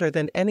feel better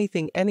than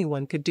anything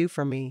anyone could do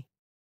for me.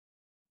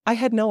 I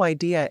had no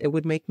idea it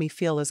would make me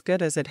feel as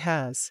good as it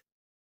has.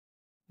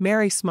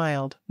 Mary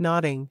smiled,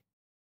 nodding.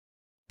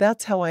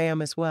 That's how I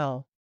am as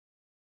well.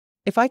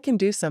 If I can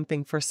do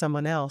something for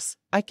someone else,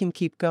 I can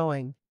keep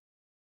going.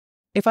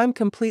 If I'm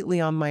completely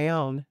on my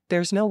own,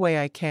 there's no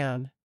way I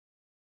can.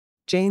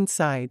 Jane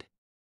sighed.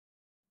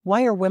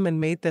 Why are women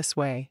made this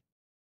way?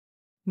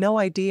 No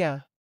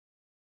idea.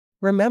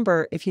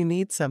 Remember, if you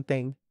need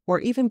something,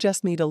 or even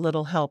just need a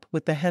little help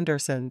with the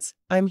Hendersons,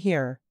 I'm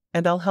here,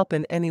 and I'll help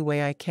in any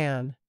way I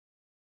can.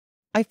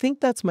 I think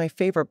that's my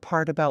favorite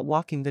part about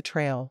walking the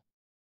trail.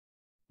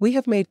 We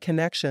have made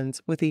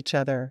connections with each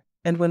other,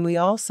 and when we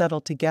all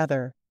settle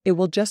together, it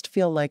will just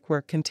feel like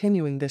we're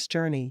continuing this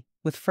journey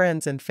with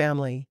friends and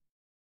family.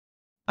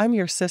 I'm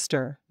your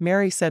sister,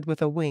 Mary said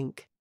with a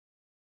wink.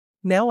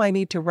 Now I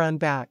need to run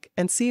back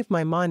and see if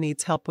my ma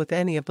needs help with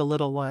any of the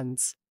little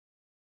ones.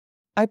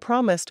 I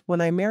promised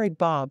when I married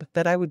Bob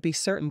that I would be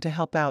certain to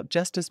help out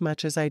just as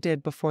much as I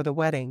did before the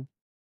wedding.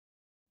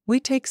 We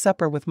take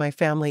supper with my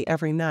family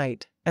every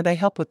night, and I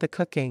help with the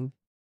cooking.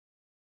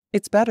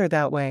 It's better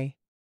that way.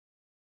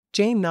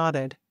 Jane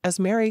nodded, as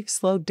Mary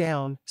slowed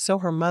down so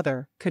her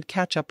mother could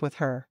catch up with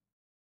her.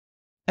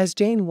 As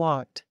Jane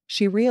walked,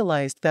 she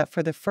realized that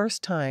for the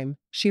first time,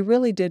 she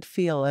really did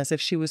feel as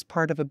if she was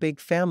part of a big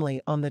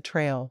family on the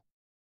trail.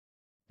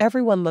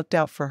 Everyone looked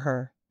out for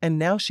her, and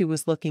now she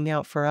was looking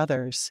out for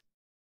others.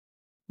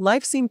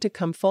 Life seemed to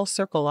come full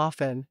circle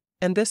often,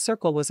 and this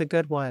circle was a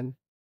good one.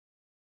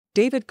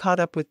 David caught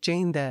up with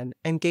Jane then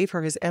and gave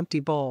her his empty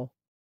bowl.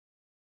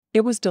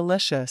 It was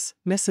delicious,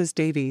 Mrs.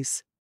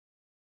 Davies.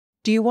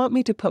 Do you want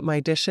me to put my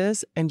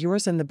dishes and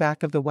yours in the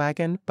back of the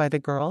wagon by the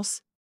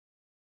girls?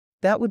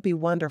 That would be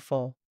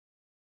wonderful.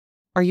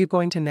 Are you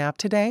going to nap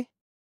today?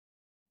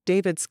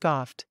 David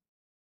scoffed.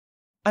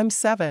 I'm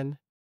 7.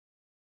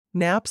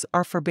 Naps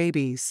are for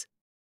babies.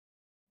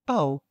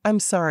 Oh, I'm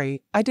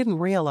sorry, I didn't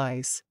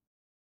realize.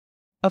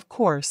 Of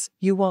course,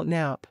 you won't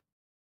nap.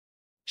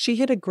 She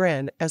hid a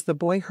grin as the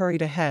boy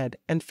hurried ahead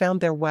and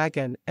found their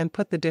wagon and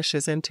put the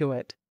dishes into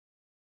it.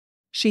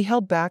 She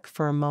held back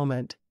for a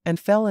moment, and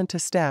fell into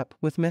step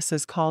with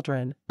Mrs.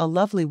 Caldron, a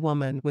lovely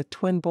woman with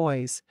twin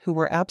boys who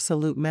were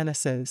absolute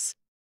menaces.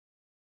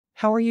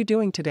 "How are you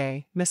doing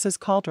today, Mrs.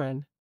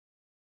 Caldron?"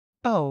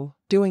 "Oh,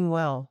 doing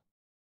well.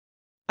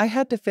 I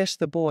had to fish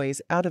the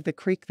boys out of the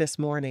creek this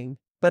morning,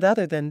 but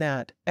other than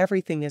that,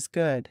 everything is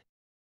good."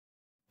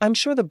 "I'm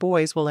sure the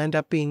boys will end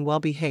up being well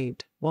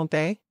behaved, won't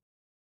they?"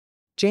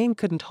 Jane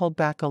couldn't hold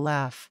back a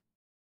laugh.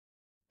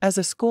 "As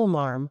a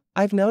schoolmarm,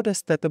 I've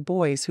noticed that the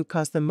boys who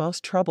cause the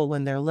most trouble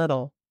when they're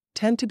little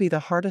tend to be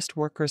the hardest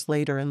workers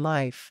later in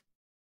life.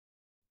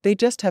 They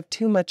just have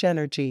too much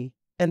energy,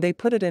 and they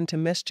put it into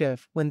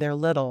mischief when they're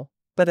little,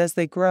 but as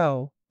they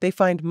grow, they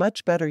find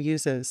much better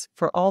uses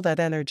for all that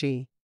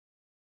energy.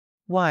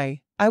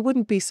 Why, I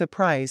wouldn't be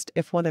surprised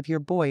if one of your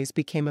boys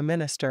became a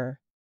minister."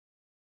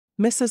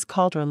 Mrs.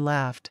 Caldron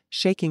laughed,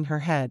 shaking her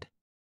head.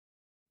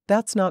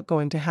 "That's not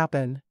going to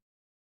happen."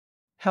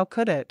 "How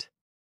could it?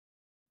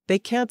 They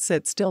can't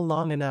sit still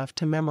long enough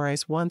to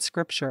memorize one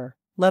scripture,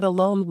 let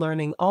alone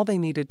learning all they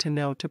needed to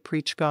know to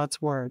preach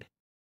God's word."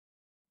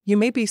 "You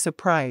may be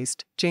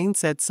surprised," Jane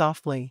said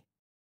softly.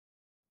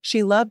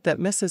 She loved that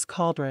Mrs.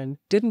 Caldron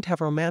didn't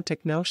have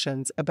romantic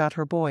notions about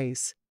her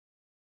boys.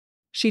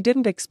 She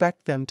didn't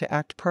expect them to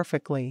act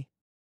perfectly.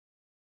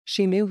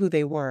 She knew who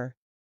they were.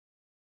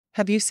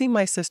 "Have you seen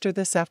my sister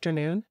this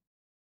afternoon?"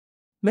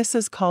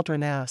 Mrs.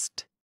 Caldron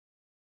asked.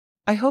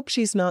 "I hope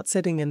she's not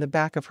sitting in the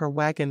back of her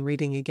wagon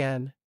reading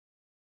again.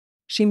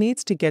 She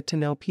needs to get to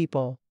know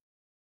people.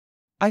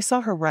 I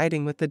saw her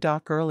riding with the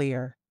doc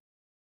earlier.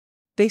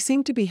 They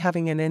seem to be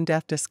having an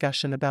in-depth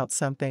discussion about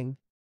something."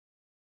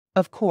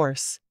 "Of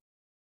course.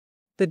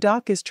 The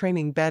doc is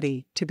training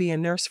Betty to be a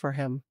nurse for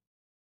him.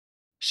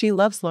 She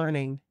loves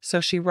learning, so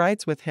she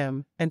rides with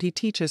him, and he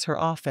teaches her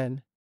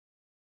often.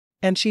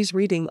 And she's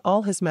reading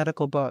all his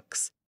medical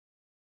books.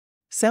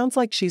 Sounds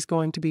like she's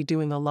going to be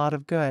doing a lot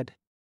of good.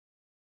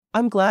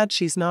 I'm glad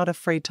she's not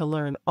afraid to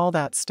learn all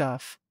that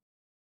stuff.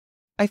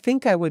 I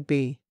think I would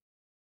be."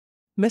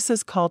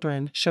 Mrs.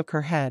 Caldron shook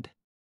her head.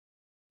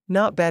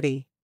 "Not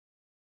Betty.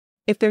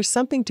 If there's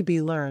something to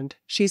be learned,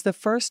 she's the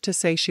first to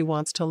say she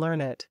wants to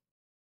learn it.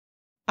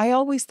 I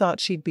always thought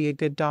she'd be a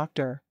good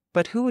doctor,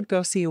 but who would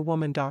go see a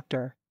woman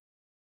doctor?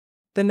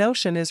 The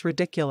notion is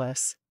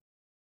ridiculous.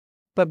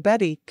 But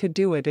Betty could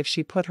do it if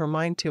she put her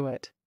mind to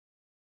it."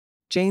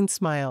 Jane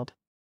smiled.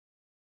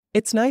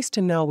 "It's nice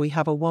to know we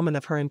have a woman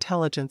of her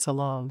intelligence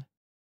along.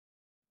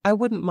 I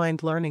wouldn't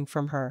mind learning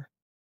from her.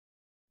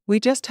 We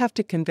just have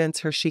to convince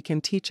her she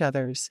can teach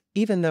others,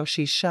 even though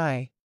she's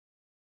shy."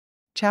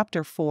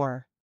 Chapter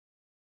 4.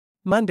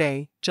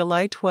 Monday,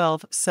 July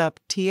 12 /Sup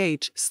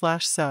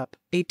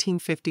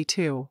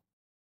 1852.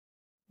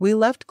 We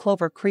left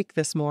Clover Creek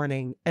this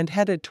morning and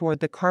headed toward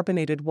the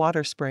carbonated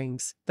water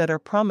springs that are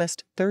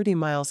promised 30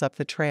 miles up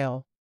the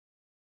trail.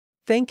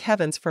 Thank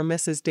heavens for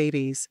Mrs.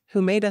 Davies,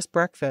 who made us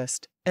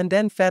breakfast and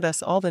then fed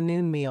us all the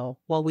noon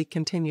meal while we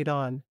continued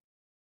on.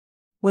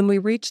 When we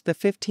reached the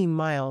 15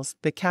 miles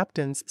the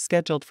captains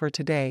scheduled for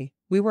today,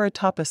 we were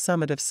atop a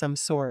summit of some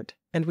sort,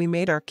 and we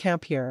made our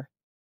camp here.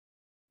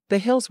 The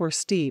hills were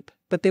steep,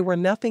 but they were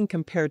nothing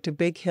compared to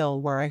Big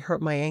Hill where I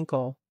hurt my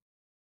ankle.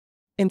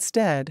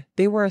 Instead,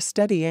 they were a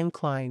steady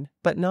incline,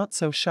 but not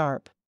so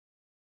sharp.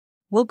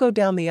 We'll go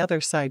down the other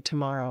side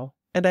tomorrow,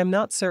 and I'm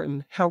not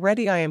certain how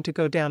ready I am to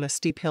go down a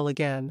steep hill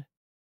again.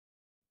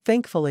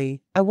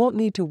 Thankfully, I won't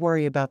need to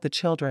worry about the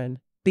children,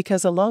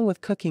 because along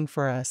with cooking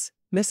for us,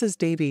 Mrs.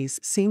 Davies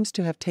seems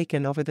to have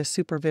taken over the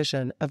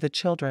supervision of the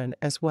children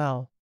as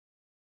well.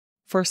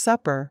 For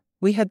supper,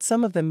 we had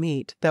some of the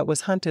meat that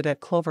was hunted at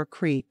Clover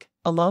Creek,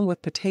 along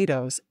with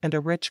potatoes and a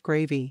rich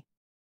gravy.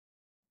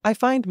 I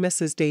find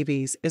Mrs.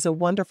 Davies is a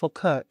wonderful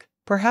cook,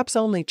 perhaps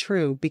only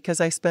true because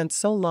I spent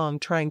so long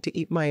trying to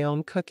eat my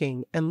own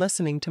cooking and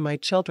listening to my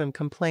children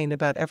complain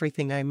about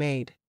everything I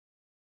made.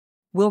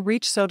 We'll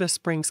reach Soda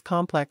Springs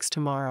Complex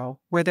tomorrow,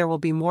 where there will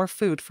be more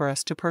food for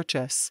us to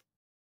purchase.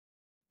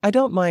 I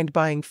don't mind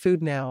buying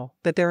food now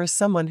that there is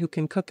someone who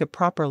can cook it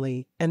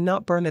properly and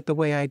not burn it the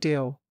way I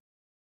do.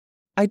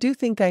 I do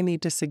think I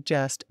need to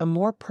suggest a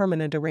more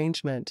permanent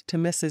arrangement to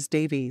Mrs.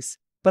 Davies,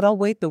 but I'll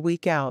wait the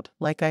week out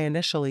like I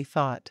initially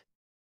thought.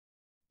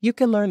 You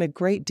can learn a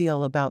great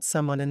deal about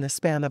someone in the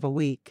span of a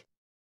week.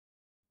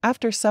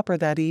 After supper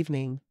that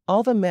evening,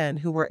 all the men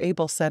who were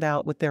able set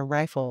out with their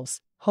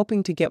rifles,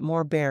 hoping to get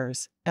more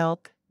bears,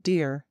 elk,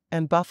 deer,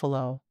 and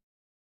buffalo.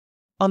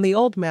 On the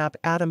old map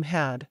Adam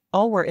had,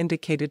 all were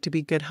indicated to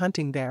be good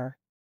hunting there.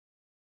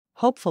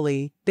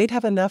 Hopefully, they'd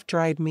have enough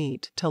dried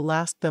meat to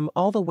last them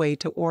all the way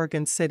to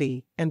Oregon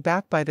City and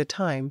back by the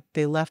time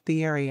they left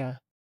the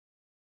area.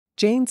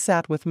 Jane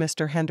sat with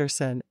Mr.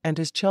 Henderson and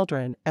his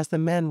children as the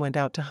men went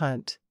out to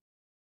hunt.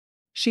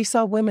 She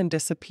saw women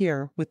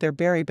disappear with their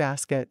berry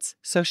baskets,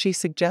 so she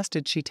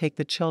suggested she take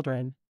the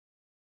children.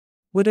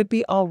 "Would it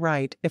be all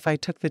right if I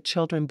took the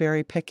children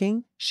berry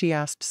picking?" she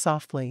asked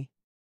softly.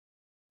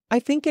 "I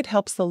think it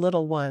helps the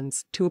little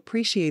ones to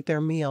appreciate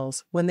their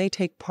meals when they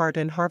take part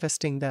in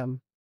harvesting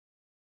them."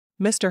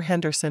 Mr.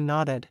 Henderson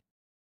nodded.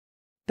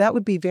 "That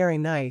would be very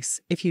nice,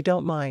 if you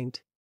don't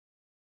mind."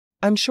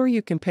 I'm sure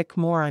you can pick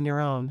more on your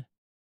own.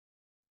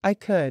 I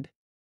could.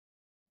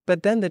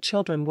 But then the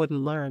children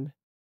wouldn't learn.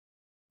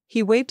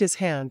 He waved his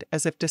hand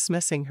as if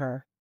dismissing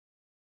her.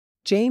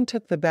 Jane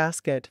took the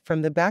basket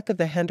from the back of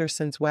the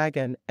Henderson's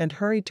wagon and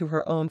hurried to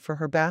her own for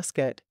her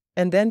basket,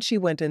 and then she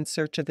went in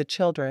search of the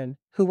children,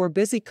 who were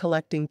busy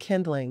collecting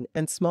kindling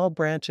and small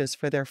branches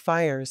for their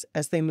fires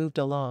as they moved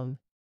along.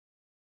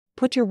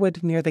 Put your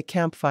wood near the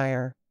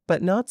campfire,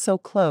 but not so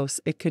close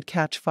it could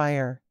catch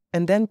fire,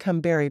 and then come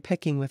berry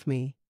picking with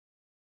me.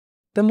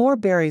 The more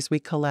berries we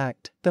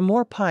collect, the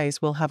more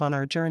pies we'll have on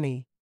our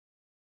journey.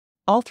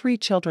 All three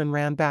children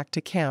ran back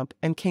to camp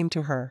and came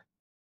to her.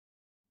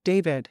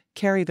 David,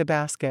 carry the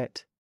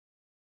basket.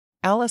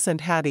 Alice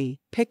and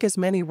Hattie, pick as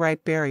many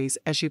ripe berries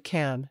as you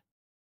can.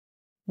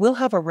 We'll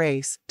have a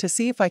race to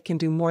see if I can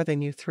do more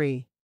than you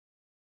three.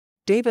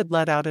 David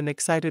let out an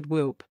excited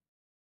whoop.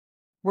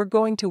 We're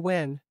going to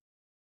win.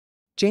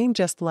 Jane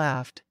just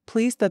laughed,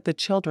 pleased that the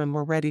children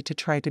were ready to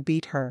try to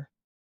beat her.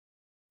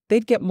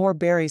 They'd get more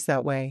berries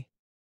that way.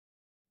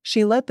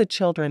 She led the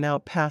children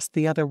out past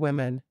the other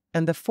women,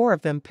 and the four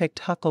of them picked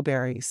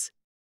huckleberries.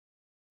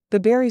 The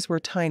berries were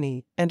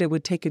tiny, and it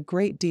would take a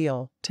great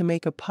deal to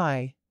make a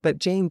pie, but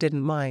Jane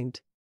didn't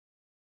mind.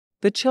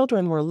 The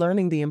children were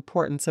learning the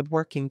importance of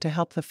working to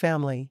help the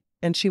family,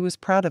 and she was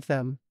proud of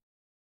them.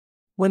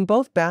 When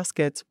both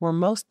baskets were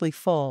mostly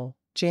full,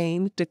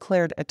 Jane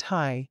declared a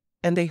tie,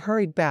 and they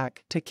hurried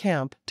back to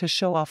camp to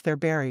show off their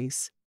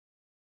berries.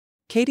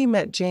 Katie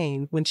met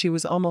Jane when she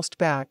was almost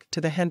back to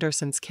the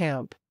Hendersons'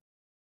 camp.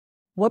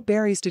 What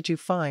berries did you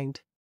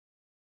find?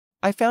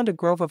 I found a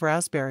grove of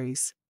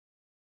raspberries.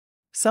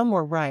 Some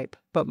were ripe,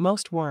 but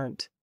most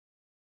weren't.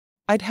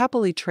 I'd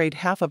happily trade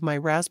half of my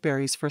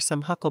raspberries for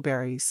some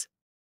huckleberries.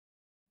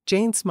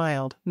 Jane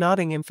smiled,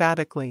 nodding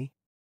emphatically.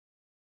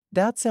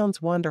 That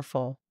sounds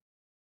wonderful.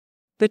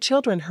 The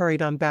children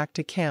hurried on back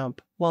to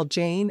camp, while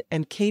Jane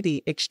and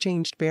Katie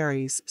exchanged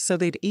berries so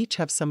they'd each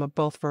have some of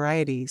both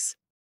varieties.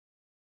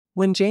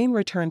 When Jane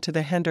returned to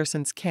the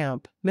Hendersons'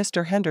 camp,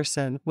 Mr.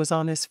 Henderson was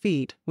on his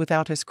feet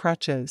without his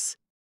crutches.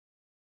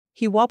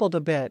 He wobbled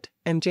a bit,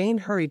 and Jane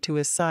hurried to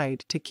his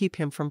side to keep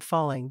him from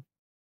falling.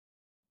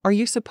 Are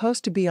you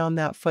supposed to be on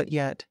that foot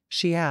yet?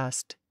 She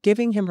asked,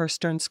 giving him her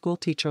stern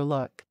schoolteacher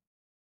look.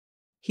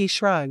 He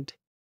shrugged.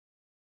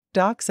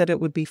 Doc said it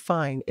would be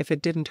fine if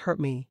it didn't hurt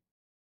me.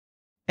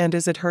 And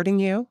is it hurting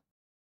you?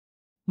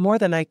 More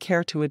than I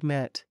care to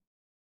admit.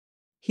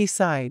 He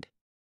sighed.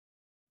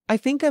 I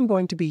think I'm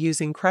going to be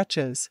using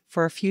crutches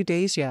for a few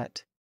days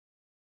yet.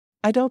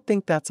 I don't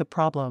think that's a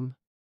problem.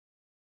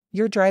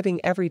 You're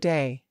driving every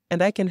day,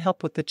 and I can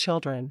help with the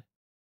children.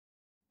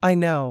 I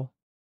know.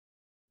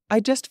 I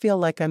just feel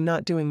like I'm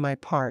not doing my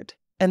part,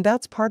 and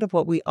that's part of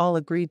what we all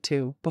agreed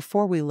to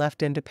before we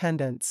left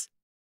Independence.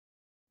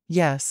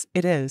 Yes,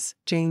 it is,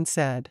 Jane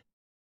said.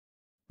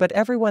 But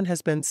everyone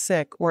has been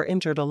sick or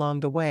injured along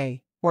the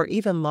way, or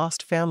even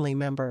lost family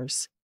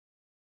members.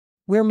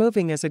 We're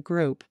moving as a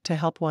group to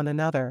help one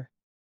another.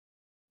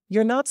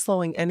 You're not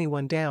slowing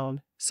anyone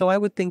down, so I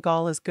would think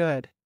all is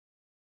good.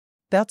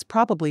 That's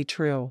probably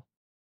true.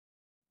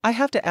 I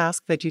have to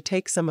ask that you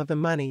take some of the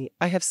money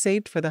I have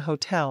saved for the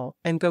hotel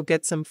and go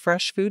get some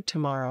fresh food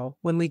tomorrow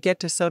when we get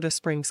to Soda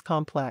Springs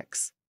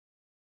Complex.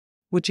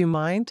 Would you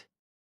mind?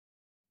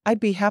 I'd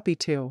be happy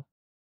to.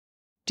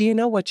 Do you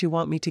know what you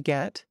want me to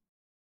get?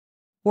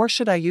 Or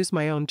should I use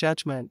my own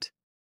judgment?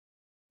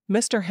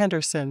 Mr.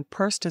 Henderson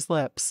pursed his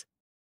lips.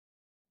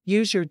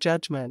 Use your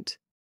judgment.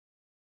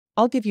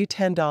 I'll give you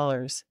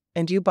 $10,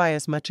 and you buy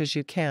as much as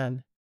you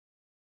can.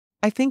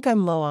 I think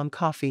I'm low on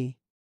coffee.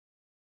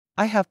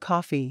 I have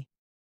coffee.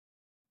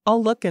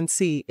 I'll look and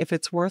see if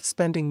it's worth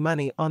spending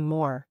money on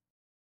more.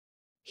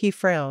 He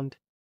frowned.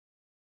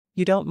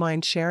 You don't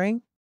mind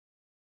sharing?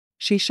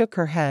 She shook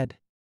her head.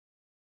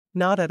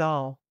 Not at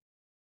all.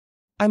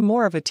 I'm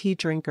more of a tea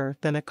drinker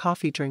than a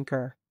coffee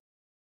drinker.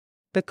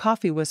 The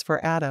coffee was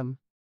for Adam.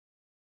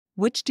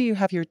 Which do you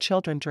have your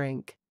children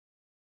drink?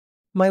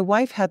 My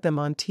wife had them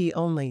on tea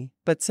only,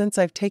 but since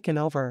I've taken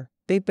over,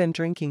 they've been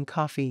drinking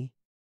coffee.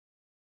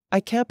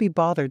 I can't be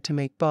bothered to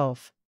make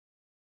both.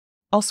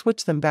 I'll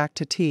switch them back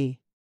to tea.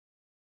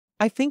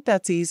 I think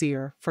that's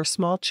easier for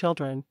small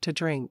children to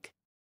drink.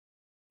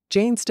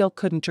 Jane still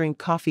couldn't drink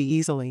coffee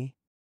easily.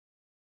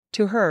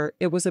 To her,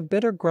 it was a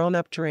bitter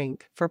grown-up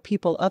drink for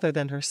people other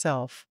than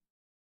herself.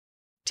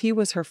 Tea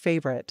was her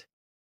favorite.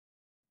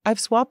 I've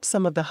swapped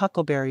some of the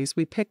huckleberries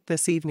we picked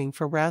this evening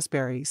for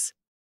raspberries.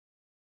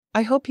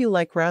 I hope you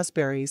like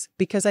raspberries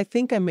because I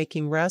think I'm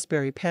making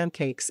raspberry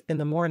pancakes in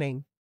the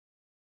morning.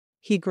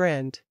 He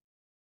grinned.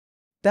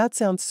 That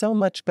sounds so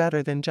much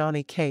better than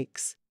Johnny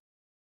cakes.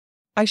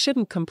 I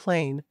shouldn't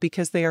complain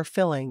because they are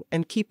filling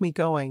and keep me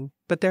going,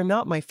 but they're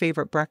not my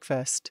favorite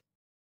breakfast.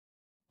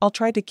 I'll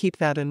try to keep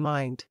that in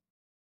mind.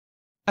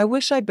 I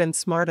wish I'd been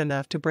smart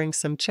enough to bring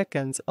some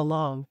chickens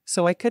along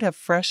so I could have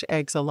fresh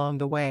eggs along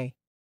the way.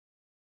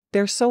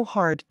 They're so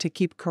hard to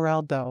keep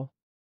corralled though.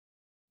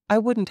 I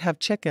wouldn't have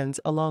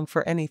chickens along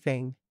for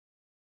anything.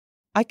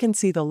 I can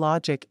see the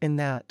logic in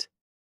that.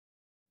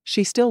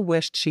 She still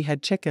wished she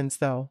had chickens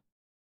though.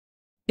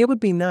 It would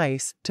be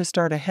nice to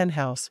start a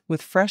henhouse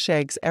with fresh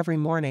eggs every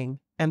morning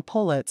and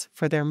pullets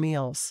for their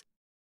meals.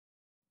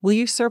 Will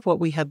you serve what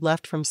we had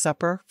left from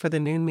supper for the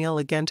noon meal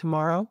again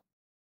tomorrow?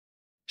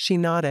 She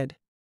nodded.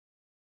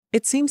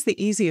 It seems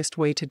the easiest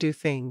way to do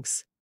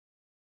things.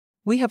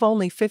 We have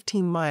only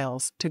 15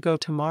 miles to go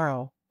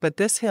tomorrow, but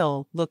this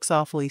hill looks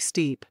awfully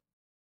steep.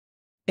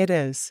 It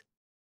is.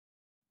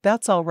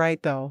 That's all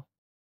right though.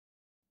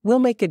 We'll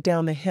make it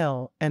down the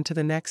hill and to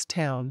the next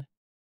town.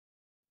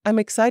 I'm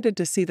excited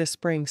to see the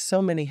springs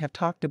so many have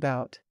talked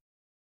about.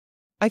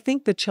 I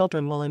think the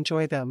children will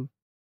enjoy them.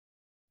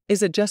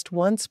 Is it just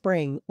one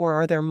spring or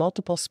are there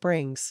multiple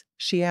springs?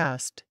 She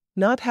asked,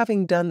 not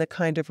having done the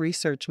kind of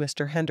research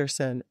Mr.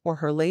 Henderson or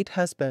her late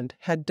husband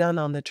had done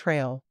on the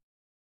trail.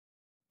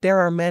 There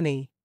are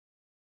many.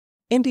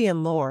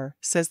 Indian lore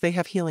says they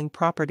have healing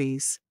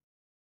properties.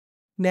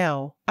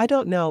 Now, I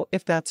don't know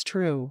if that's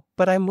true,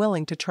 but I'm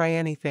willing to try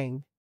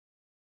anything.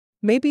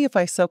 Maybe if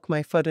I soak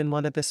my foot in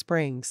one of the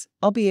springs,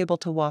 I'll be able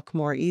to walk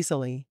more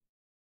easily.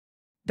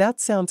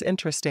 That sounds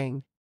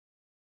interesting.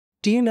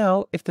 Do you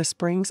know if the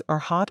springs are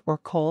hot or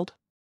cold?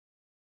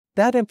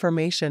 That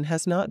information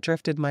has not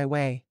drifted my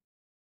way.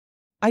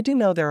 I do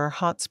know there are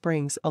hot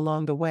springs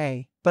along the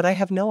way, but I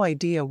have no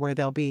idea where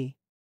they'll be.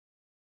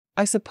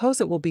 I suppose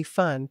it will be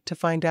fun to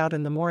find out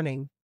in the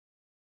morning.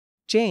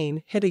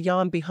 Jane hid a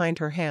yawn behind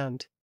her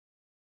hand.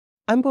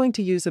 I'm going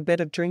to use a bit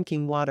of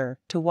drinking water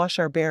to wash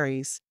our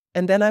berries,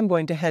 and then I'm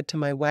going to head to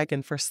my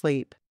wagon for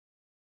sleep.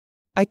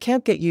 I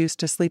can't get used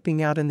to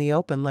sleeping out in the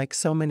open like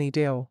so many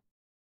do.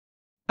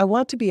 I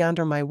want to be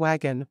under my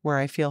wagon where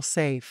I feel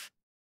safe.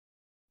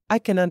 I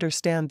can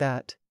understand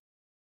that.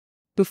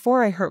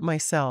 Before I hurt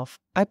myself,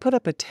 I put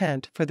up a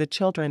tent for the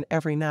children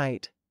every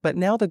night, but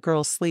now the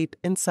girls sleep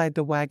inside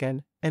the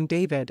wagon, and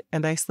David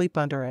and I sleep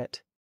under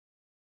it.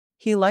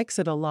 He likes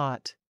it a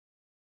lot.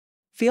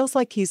 Feels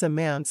like he's a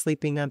man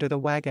sleeping under the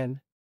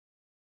wagon.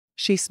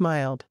 She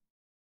smiled.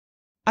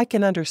 I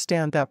can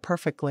understand that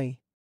perfectly.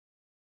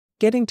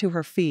 Getting to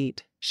her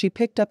feet, she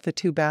picked up the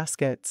 2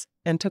 baskets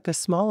and took a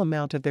small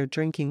amount of their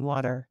drinking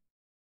water.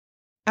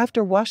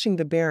 After washing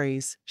the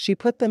berries, she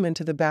put them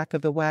into the back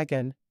of the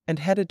wagon and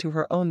headed to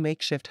her own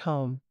makeshift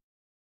home.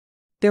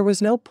 There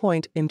was no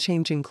point in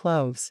changing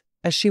clothes,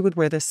 as she would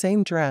wear the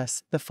same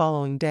dress the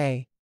following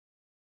day.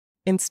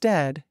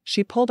 Instead,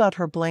 she pulled out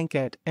her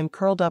blanket and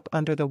curled up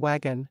under the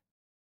wagon.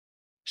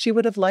 She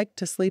would have liked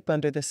to sleep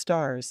under the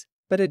stars,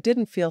 but it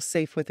didn't feel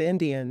safe with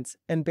Indians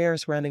and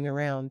bears running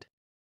around.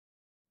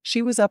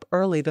 She was up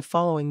early the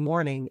following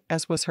morning,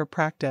 as was her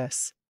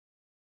practice.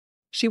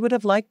 She would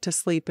have liked to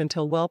sleep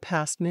until well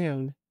past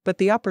noon, but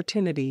the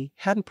opportunity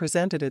hadn't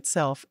presented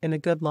itself in a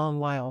good long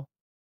while.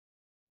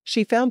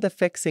 She found the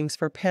fixings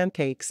for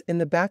pancakes in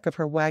the back of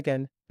her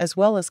wagon, as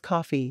well as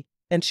coffee,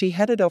 and she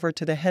headed over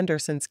to the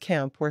Hendersons'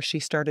 camp where she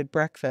started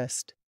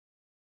breakfast.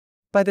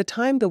 By the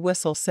time the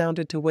whistle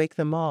sounded to wake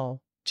them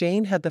all,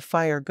 Jane had the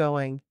fire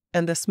going,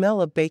 and the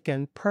smell of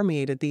bacon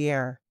permeated the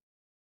air.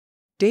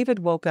 David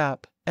woke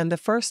up, and the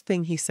first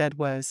thing he said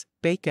was,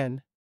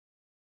 "Bacon.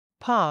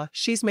 Pa,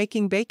 she's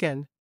making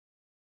bacon."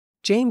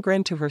 Jane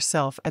grinned to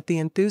herself at the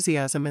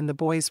enthusiasm in the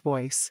boy's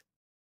voice.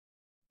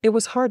 It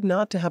was hard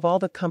not to have all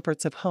the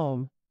comforts of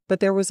home,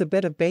 but there was a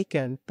bit of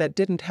bacon that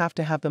didn't have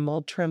to have the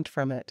mold trimmed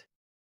from it.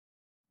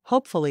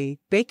 Hopefully,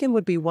 bacon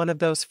would be one of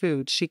those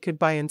foods she could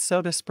buy in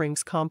Soda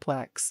Springs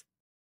Complex.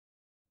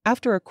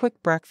 After a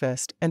quick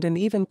breakfast and an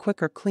even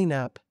quicker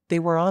cleanup, they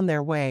were on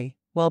their way,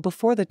 well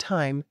before the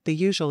time they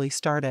usually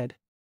started.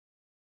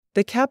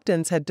 The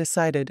captains had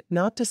decided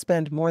not to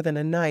spend more than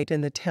a night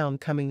in the town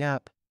coming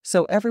up,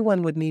 so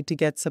everyone would need to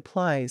get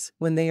supplies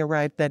when they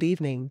arrived that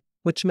evening,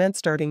 which meant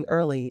starting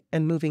early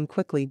and moving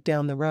quickly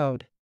down the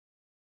road.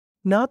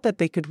 Not that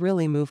they could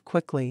really move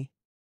quickly.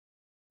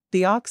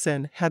 The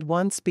oxen had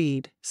one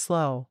speed,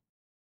 slow.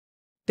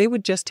 They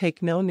would just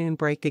take no noon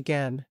break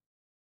again.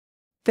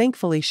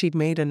 Thankfully she'd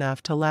made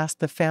enough to last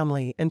the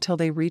family until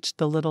they reached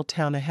the little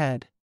town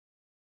ahead.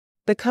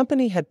 The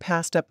company had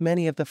passed up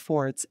many of the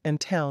forts and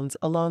towns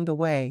along the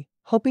way,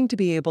 hoping to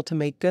be able to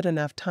make good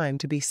enough time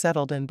to be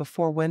settled in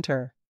before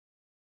winter.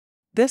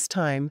 This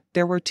time,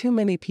 there were too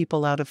many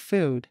people out of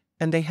food,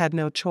 and they had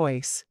no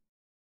choice.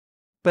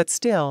 But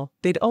still,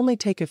 they'd only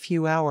take a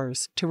few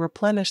hours to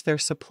replenish their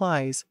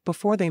supplies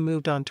before they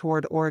moved on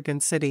toward Oregon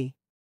City.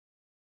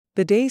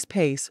 The day's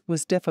pace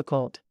was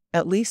difficult,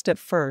 at least at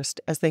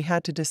first, as they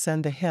had to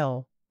descend the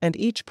hill, and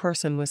each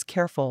person was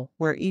careful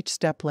where each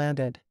step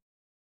landed.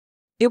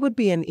 It would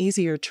be an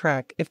easier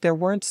trek if there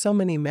weren't so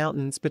many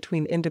mountains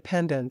between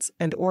Independence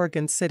and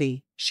Oregon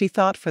City, she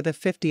thought for the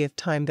 50th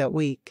time that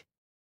week.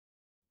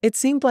 It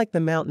seemed like the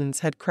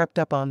mountains had crept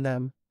up on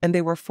them, and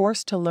they were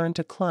forced to learn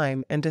to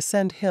climb and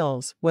descend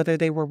hills whether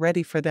they were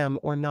ready for them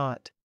or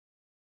not.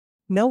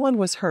 No one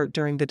was hurt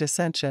during the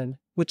descension,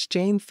 which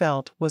Jane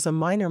felt was a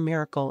minor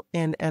miracle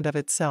in and of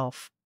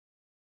itself.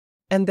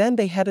 And then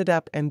they headed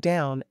up and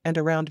down and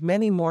around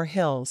many more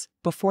hills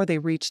before they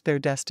reached their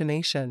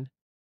destination.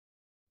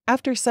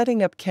 After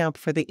setting up camp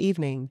for the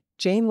evening,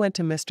 Jane went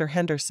to Mr.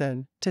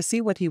 Henderson to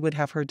see what he would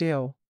have her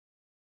do.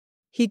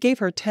 He gave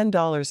her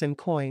 $10 in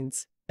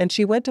coins, and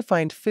she went to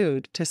find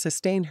food to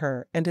sustain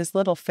her and his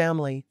little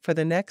family for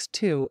the next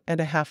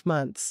 2.5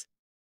 months.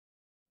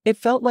 It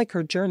felt like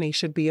her journey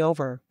should be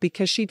over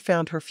because she'd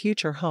found her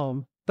future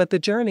home, but the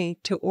journey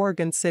to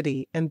Oregon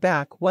City and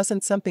back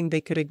wasn't something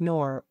they could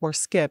ignore or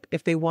skip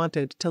if they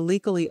wanted to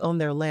legally own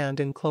their land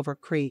in Clover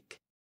Creek.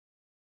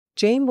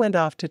 Jane went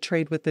off to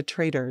trade with the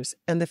traders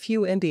and the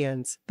few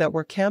Indians that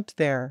were camped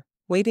there,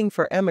 waiting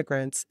for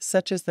emigrants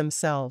such as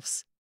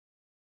themselves.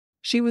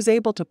 She was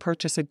able to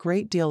purchase a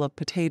great deal of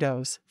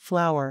potatoes,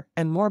 flour,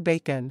 and more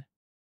bacon.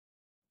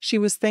 She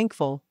was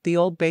thankful the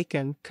old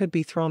bacon could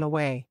be thrown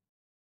away.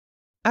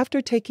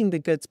 After taking the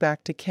goods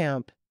back to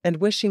camp, and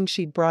wishing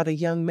she'd brought a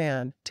young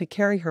man to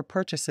carry her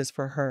purchases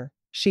for her,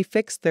 she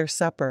fixed their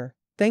supper,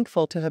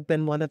 thankful to have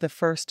been one of the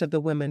first of the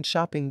women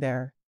shopping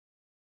there.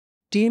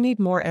 "Do you need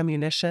more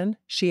ammunition?"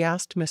 she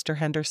asked Mr.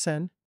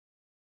 Henderson.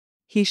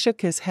 He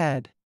shook his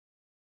head.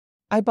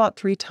 "I bought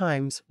 3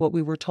 times what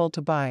we were told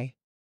to buy."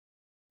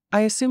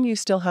 "I assume you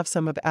still have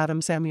some of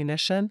Adam's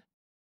ammunition?"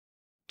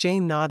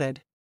 Jane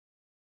nodded.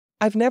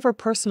 "I've never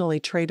personally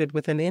traded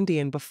with an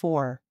Indian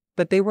before,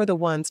 but they were the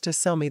ones to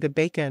sell me the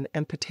bacon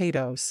and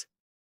potatoes.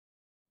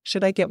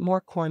 Should I get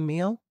more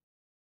cornmeal?"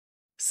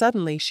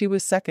 Suddenly she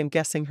was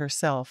second-guessing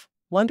herself,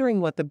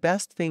 wondering what the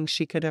best things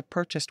she could have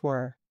purchased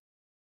were.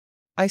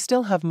 "I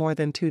still have more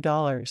than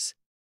 $2.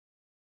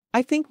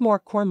 I think more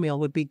cornmeal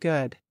would be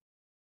good.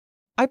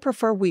 I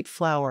prefer wheat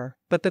flour,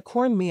 but the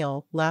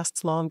cornmeal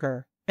lasts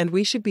longer, and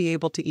we should be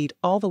able to eat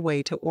all the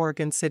way to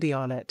Oregon City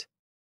on it.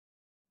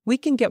 We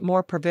can get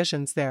more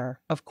provisions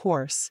there, of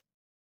course."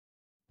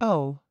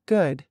 "Oh,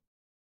 good.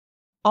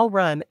 I'll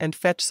run and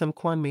fetch some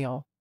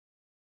cornmeal."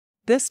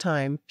 This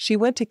time, she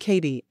went to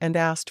Katie and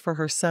asked for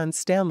her son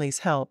Stanley's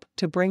help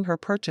to bring her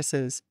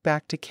purchases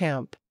back to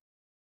camp.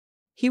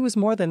 He was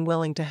more than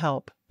willing to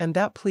help, and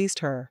that pleased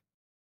her.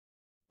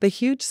 The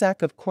huge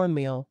sack of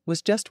cornmeal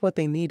was just what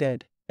they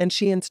needed, and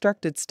she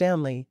instructed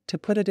Stanley to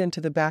put it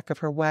into the back of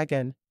her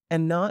wagon,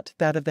 and not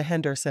that of the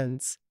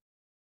Hendersons.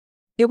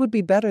 It would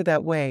be better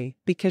that way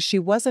because she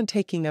wasn't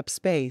taking up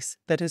space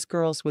that his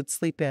girls would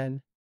sleep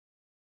in.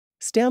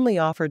 Stanley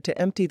offered to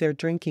empty their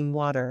drinking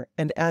water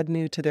and add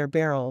new to their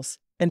barrels,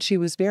 and she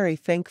was very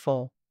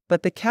thankful,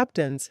 but the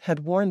captains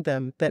had warned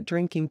them that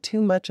drinking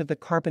too much of the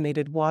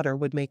carbonated water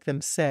would make them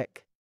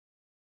sick.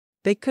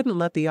 They couldn't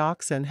let the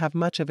oxen have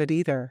much of it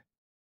either.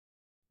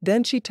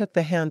 Then she took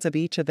the hands of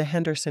each of the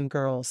Henderson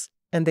girls,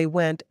 and they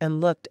went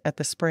and looked at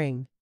the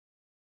spring.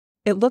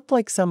 It looked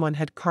like someone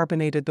had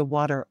carbonated the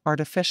water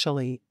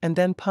artificially and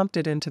then pumped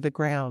it into the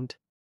ground.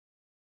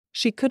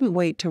 She couldn't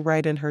wait to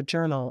write in her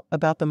journal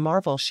about the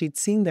marvel she'd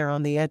seen there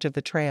on the edge of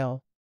the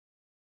trail.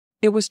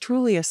 It was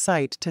truly a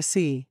sight to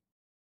see.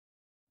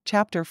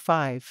 Chapter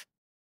 5.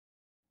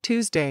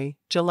 Tuesday,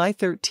 July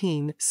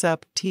 13,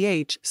 Sup/Sup,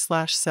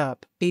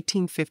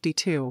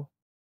 1852.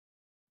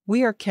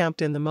 We are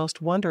camped in the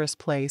most wondrous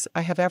place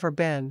I have ever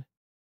been.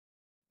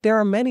 There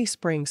are many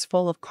springs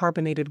full of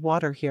carbonated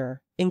water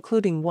here,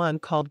 including one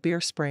called Beer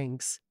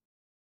Springs.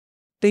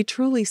 They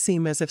truly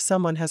seem as if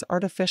someone has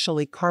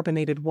artificially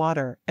carbonated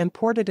water and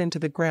poured it into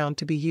the ground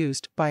to be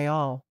used by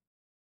all.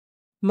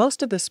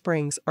 Most of the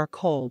springs are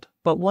cold,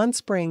 but one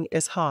spring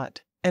is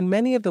hot, and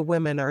many of the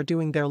women are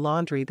doing their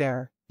laundry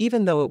there,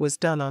 even though it was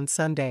done on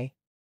Sunday.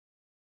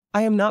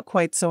 I am not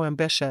quite so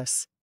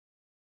ambitious.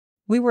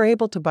 We were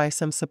able to buy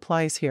some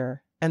supplies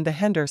here, and the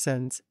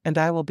Hendersons and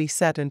I will be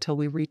set until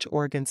we reach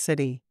Oregon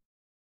City.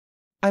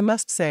 I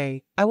must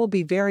say, I will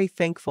be very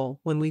thankful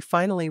when we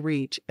finally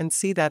reach and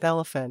see that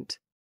elephant.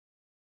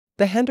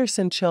 The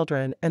Henderson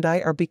children and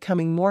I are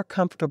becoming more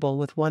comfortable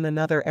with one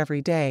another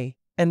every day,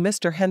 and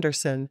Mr.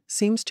 Henderson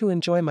seems to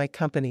enjoy my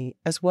company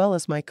as well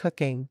as my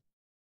cooking.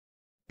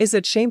 Is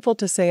it shameful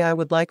to say I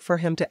would like for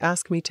him to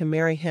ask me to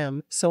marry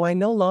him so I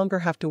no longer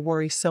have to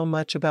worry so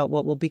much about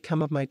what will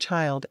become of my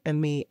child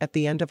and me at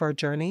the end of our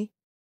journey?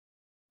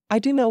 I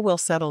do know we'll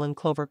settle in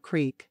Clover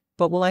Creek,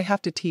 but will I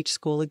have to teach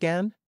school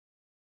again?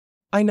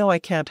 I know I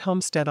can't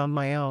homestead on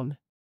my own.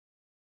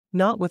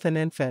 Not with an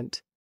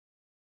infant.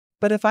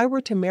 But if I were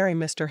to marry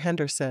Mr.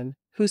 Henderson,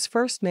 whose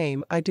first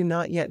name I do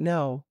not yet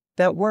know,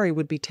 that worry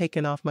would be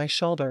taken off my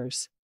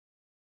shoulders.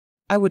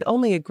 I would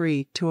only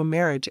agree to a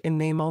marriage in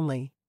name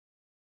only.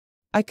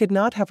 I could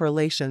not have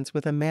relations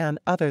with a man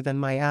other than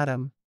my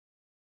Adam.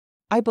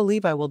 I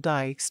believe I will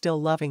die still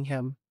loving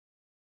him.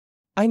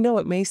 I know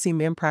it may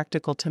seem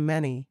impractical to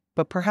many,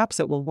 but perhaps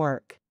it will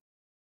work.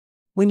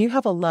 When you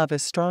have a love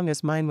as strong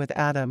as mine with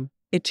Adam,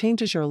 it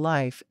changes your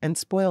life and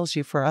spoils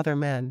you for other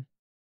men.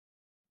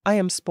 I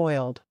am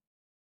spoiled.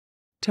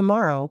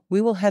 Tomorrow,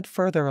 we will head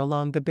further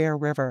along the Bear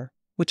River,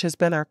 which has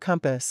been our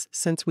compass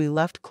since we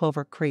left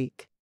Clover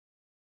Creek.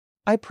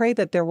 I pray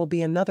that there will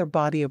be another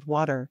body of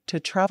water to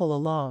travel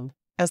along,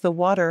 as the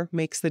water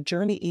makes the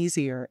journey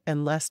easier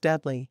and less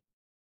deadly.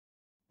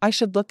 I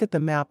should look at the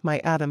map my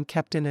Adam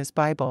kept in his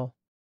Bible.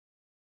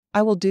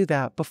 I will do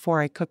that before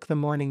I cook the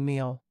morning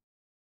meal.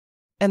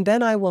 And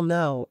then I will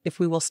know if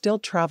we will still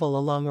travel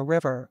along a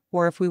river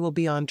or if we will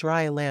be on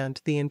dry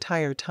land the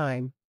entire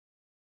time.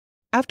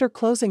 After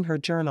closing her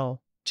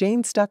journal,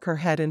 Jane stuck her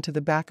head into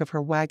the back of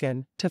her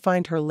wagon to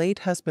find her late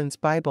husband's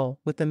Bible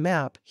with the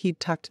map he'd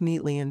tucked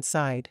neatly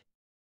inside.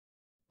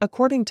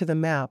 According to the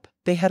map,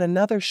 they had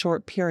another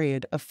short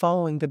period of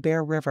following the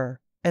Bear River,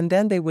 and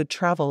then they would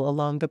travel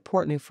along the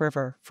Portneuf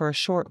River for a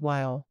short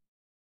while.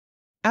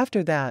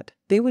 After that,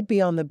 they would be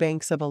on the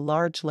banks of a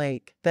large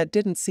lake that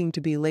didn't seem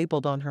to be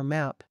labeled on her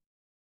map.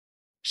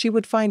 She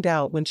would find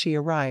out when she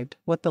arrived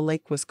what the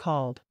lake was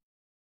called.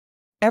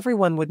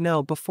 Everyone would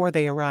know before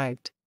they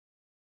arrived.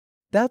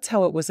 That's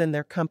how it was in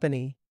their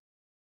company.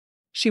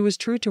 She was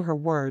true to her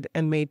word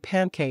and made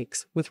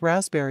pancakes with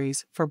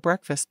raspberries for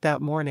breakfast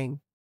that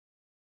morning.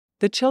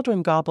 The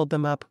children gobbled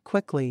them up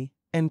quickly,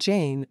 and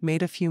Jane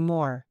made a few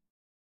more.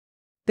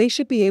 They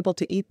should be able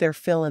to eat their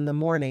fill in the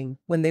morning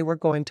when they were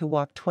going to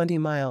walk 20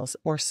 miles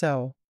or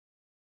so.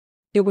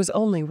 It was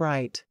only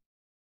right.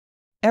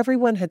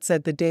 Everyone had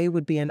said the day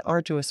would be an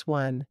arduous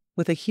one,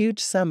 with a huge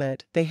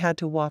summit they had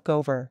to walk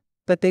over,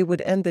 but they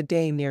would end the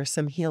day near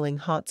some healing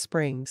hot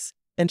springs,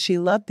 and she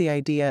loved the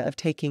idea of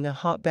taking a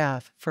hot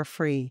bath for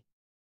free.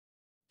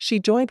 She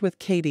joined with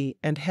Katie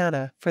and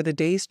Hannah for the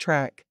day's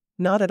trek,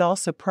 not at all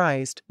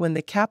surprised when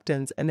the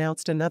captains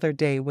announced another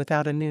day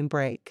without a noon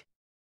break.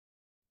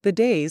 The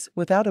days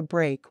without a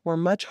break were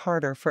much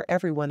harder for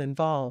everyone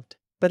involved,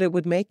 but it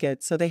would make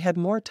it so they had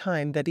more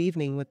time that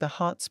evening with the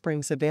hot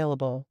springs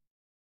available.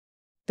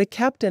 The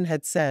captain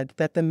had said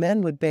that the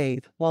men would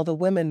bathe while the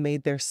women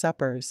made their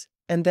suppers,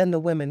 and then the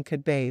women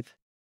could bathe.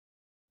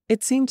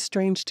 It seemed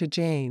strange to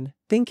Jane,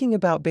 thinking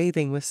about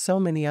bathing with so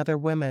many other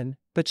women,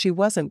 but she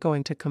wasn't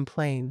going to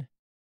complain.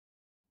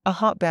 A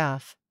hot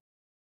bath.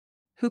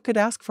 Who could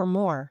ask for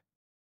more?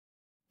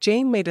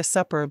 Jane made a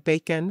supper of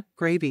bacon,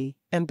 gravy,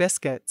 and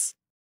biscuits.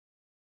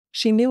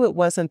 She knew it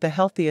wasn't the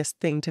healthiest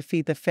thing to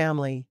feed the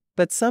family,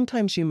 but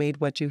sometimes you made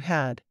what you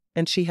had,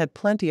 and she had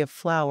plenty of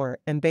flour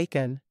and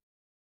bacon.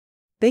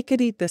 They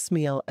could eat this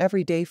meal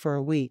every day for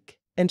a week,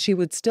 and she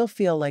would still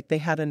feel like they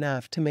had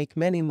enough to make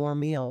many more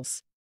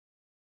meals.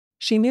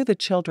 She knew the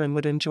children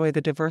would enjoy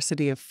the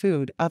diversity of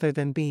food other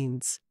than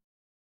beans.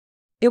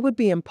 It would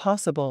be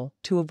impossible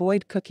to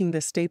avoid cooking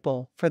the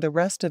staple for the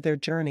rest of their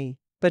journey,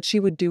 but she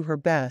would do her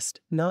best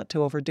not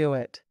to overdo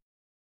it.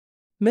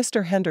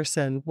 Mr.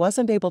 Henderson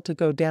wasn't able to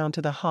go down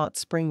to the hot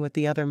spring with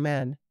the other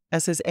men,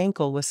 as his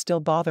ankle was still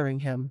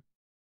bothering him.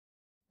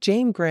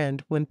 Jane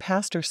grinned when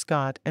Pastor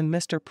Scott and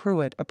Mr.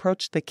 Pruitt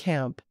approached the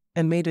camp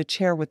and made a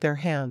chair with their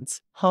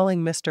hands,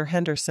 hauling Mr.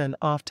 Henderson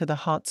off to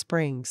the hot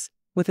springs,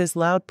 with his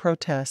loud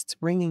protests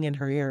ringing in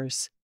her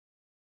ears.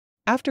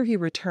 After he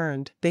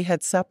returned, they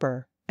had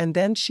supper, and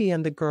then she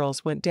and the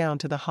girls went down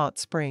to the hot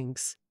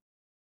springs.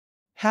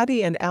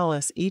 Hattie and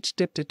Alice each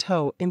dipped a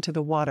toe into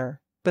the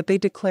water, but they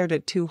declared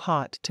it too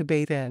hot to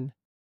bathe in.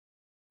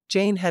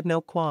 Jane had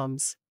no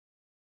qualms.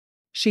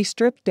 She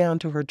stripped down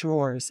to her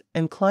drawers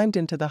and climbed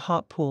into the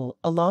hot pool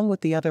along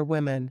with the other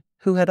women,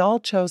 who had all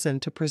chosen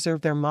to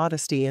preserve their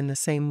modesty in the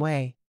same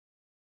way.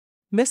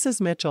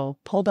 Mrs. Mitchell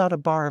pulled out a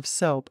bar of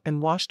soap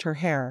and washed her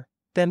hair,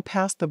 then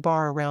passed the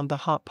bar around the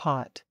hot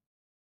pot.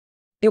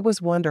 It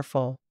was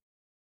wonderful.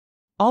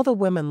 All the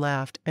women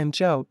laughed and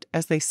joked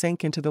as they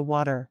sank into the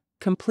water,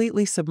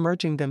 completely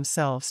submerging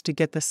themselves to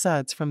get the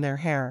suds from their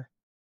hair.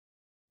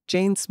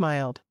 Jane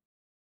smiled.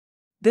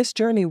 This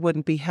journey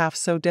wouldn't be half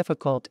so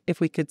difficult if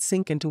we could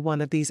sink into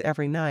one of these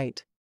every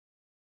night.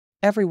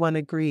 Everyone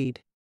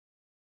agreed.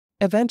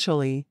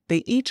 Eventually,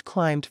 they each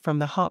climbed from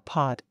the hot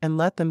pot and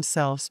let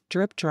themselves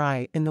drip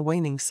dry in the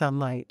waning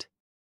sunlight.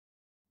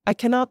 I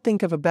cannot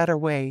think of a better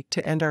way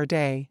to end our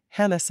day,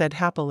 Hannah said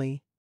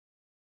happily.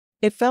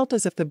 It felt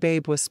as if the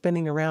babe was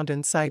spinning around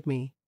inside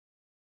me.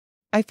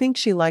 I think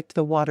she liked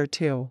the water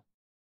too.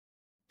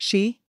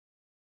 She?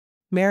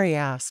 Mary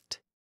asked.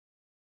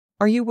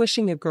 Are you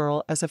wishing a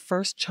girl as a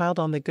first child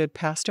on the good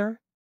pastor?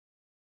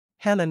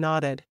 Hannah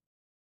nodded.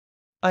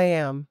 I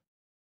am.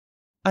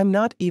 I'm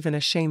not even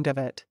ashamed of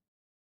it.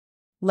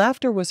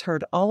 Laughter was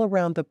heard all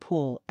around the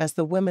pool as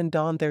the women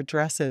donned their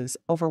dresses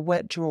over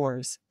wet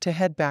drawers to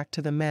head back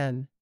to the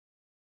men.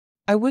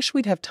 I wish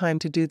we'd have time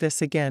to do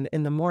this again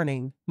in the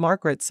morning,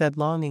 Margaret said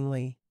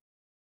longingly.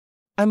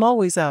 I'm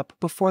always up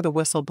before the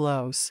whistle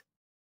blows.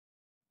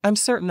 I'm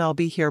certain I'll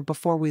be here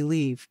before we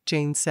leave,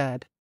 Jane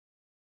said.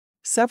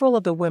 Several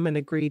of the women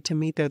agreed to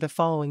meet there the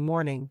following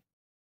morning.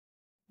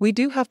 We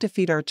do have to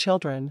feed our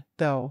children,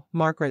 though,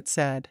 Margaret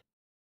said.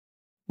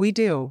 We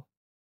do.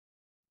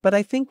 But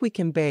I think we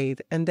can bathe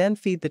and then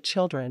feed the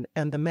children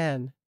and the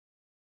men.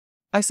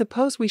 I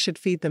suppose we should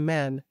feed the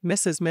men,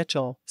 Mrs.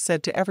 Mitchell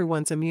said to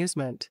everyone's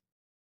amusement.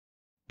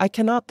 I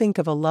cannot think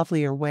of a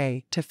lovelier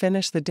way to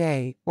finish the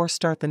day or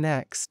start the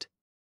next.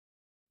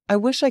 I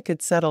wish I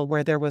could settle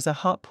where there was a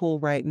hot pool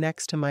right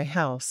next to my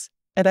house,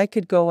 and I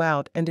could go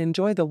out and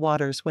enjoy the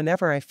waters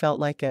whenever I felt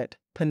like it,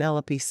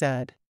 Penelope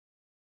said.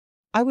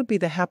 I would be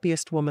the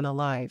happiest woman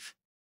alive.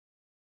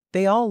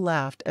 They all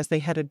laughed as they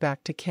headed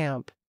back to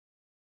camp.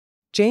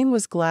 Jane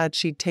was glad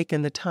she'd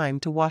taken the time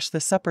to wash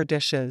the supper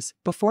dishes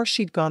before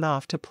she'd gone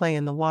off to play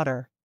in the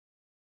water.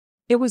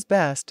 It was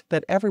best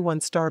that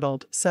everyone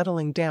startled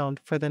settling down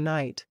for the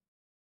night.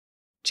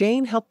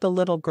 Jane helped the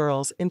little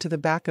girls into the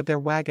back of their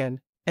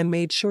wagon and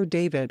made sure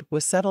David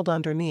was settled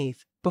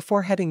underneath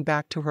before heading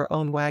back to her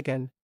own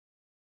wagon.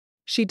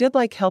 She did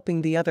like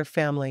helping the other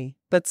family,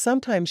 but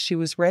sometimes she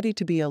was ready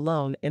to be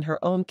alone in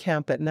her own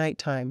camp at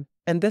nighttime,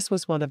 and this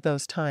was one of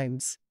those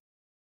times.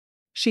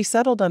 She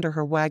settled under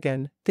her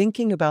wagon,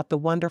 thinking about the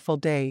wonderful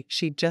day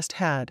she'd just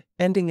had,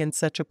 ending in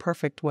such a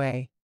perfect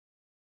way.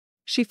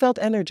 She felt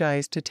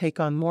energized to take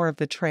on more of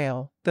the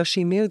trail, though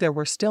she knew there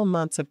were still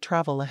months of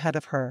travel ahead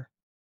of her.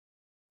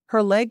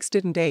 Her legs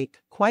didn't ache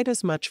quite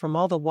as much from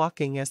all the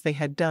walking as they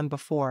had done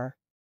before.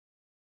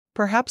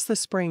 Perhaps the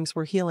springs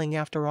were healing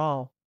after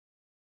all.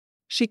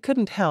 She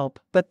couldn't help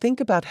but think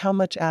about how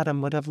much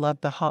Adam would have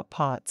loved the hot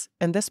pots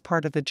and this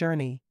part of the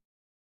journey.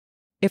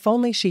 If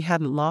only she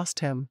hadn't lost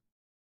him.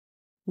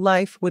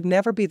 Life would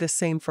never be the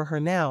same for her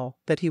now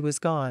that he was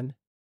gone.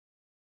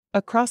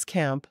 Across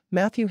camp,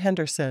 Matthew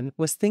Henderson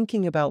was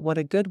thinking about what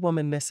a good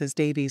woman Mrs.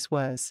 Davies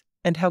was,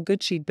 and how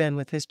good she'd been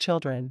with his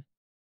children.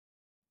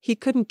 He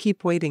couldn't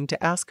keep waiting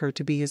to ask her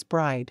to be his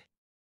bride.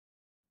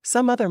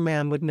 Some other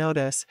man would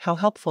notice how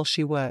helpful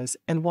she was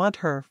and want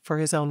her for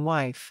his own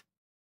wife.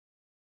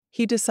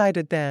 He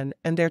decided then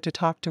and there to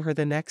talk to her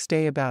the next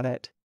day about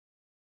it.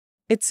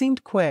 It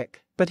seemed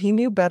quick, but he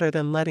knew better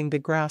than letting the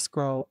grass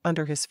grow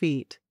under his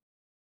feet.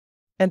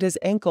 And his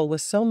ankle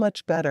was so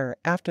much better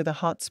after the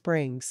hot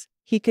springs,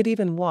 he could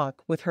even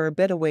walk with her a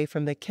bit away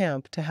from the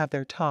camp to have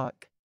their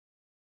talk.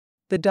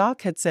 The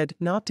doc had said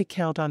not to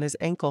count on his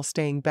ankle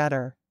staying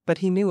better, but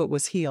he knew it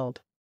was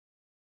healed.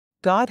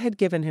 God had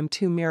given him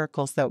 2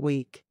 miracles that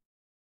week.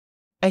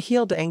 A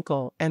healed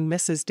ankle and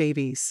Mrs.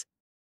 Davies.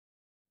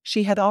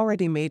 She had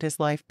already made his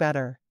life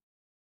better.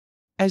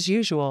 As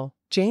usual,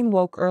 Jane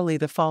woke early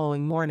the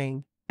following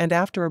morning, and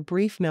after a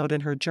brief note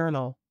in her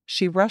journal,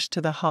 she rushed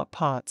to the hot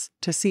pots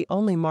to see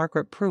only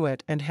Margaret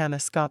Pruitt and Hannah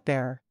Scott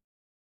there.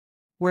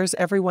 "Where's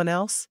everyone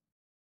else?"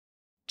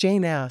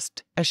 Jane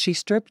asked, as she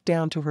stripped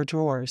down to her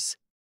drawers.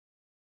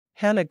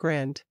 Hannah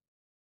grinned.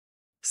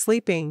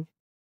 "Sleeping.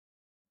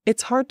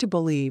 It's hard to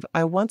believe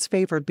I once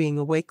favored being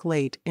awake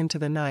late into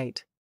the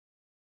night."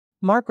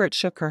 Margaret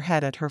shook her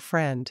head at her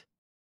friend.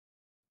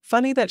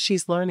 "Funny that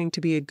she's learning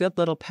to be a good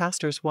little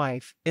pastor's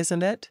wife,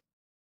 isn't it?"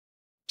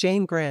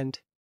 Jane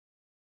grinned.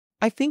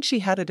 "I think she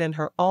had it in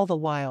her all the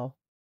while."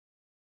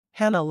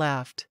 Hannah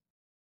laughed.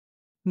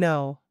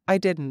 "No, I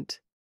didn't.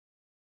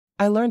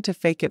 I learned to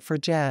fake it for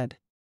Jed."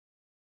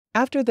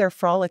 After their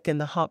frolic in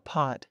the hot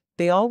pot,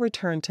 they all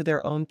returned to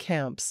their own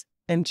camps,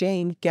 and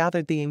Jane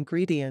gathered the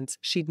ingredients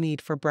she'd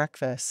need for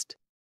breakfast.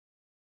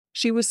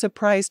 She was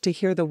surprised to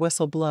hear the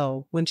whistle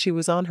blow when she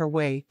was on her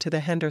way to the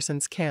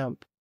Hendersons'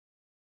 camp.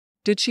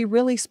 Did she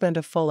really spend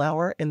a full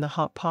hour in the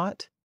hot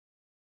pot?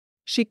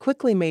 She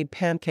quickly made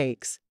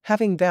pancakes,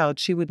 having vowed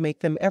she would make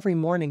them every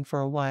morning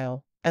for a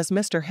while, as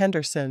Mr.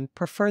 Henderson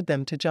preferred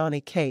them to Johnny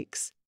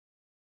cakes.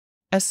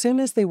 As soon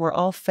as they were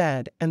all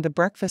fed and the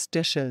breakfast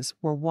dishes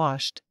were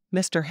washed,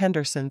 Mr.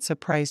 Henderson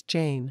surprised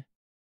Jane.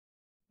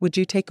 "Would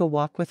you take a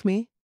walk with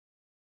me?"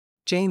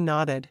 Jane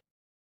nodded.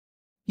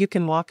 "You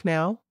can walk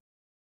now?"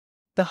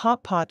 "The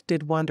hot pot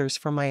did wonders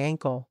for my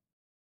ankle.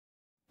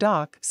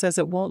 Doc says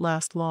it won't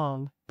last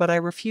long, but I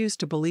refuse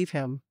to believe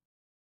him."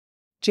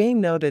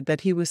 Jane noted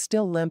that he was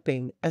still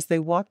limping as they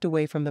walked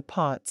away from the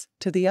pots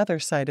to the other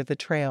side of the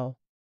trail.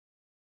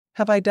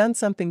 "Have I done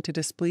something to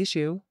displease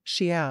you?"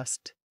 she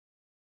asked.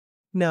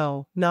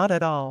 "No, not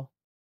at all.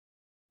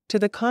 To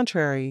the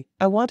contrary,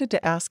 I wanted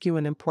to ask you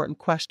an important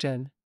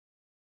question.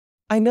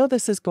 I know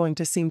this is going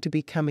to seem to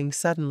be coming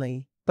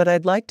suddenly, but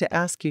I'd like to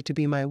ask you to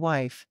be my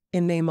wife,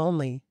 in name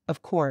only,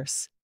 of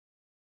course.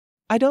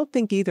 I don't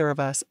think either of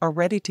us are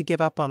ready to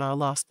give up on our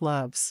lost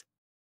loves.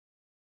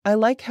 I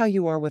like how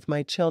you are with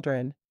my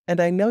children, and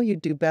I know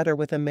you'd do better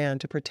with a man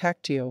to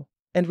protect you,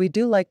 and we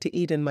do like to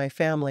eat in my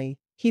family."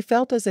 He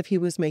felt as if he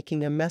was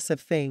making a mess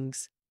of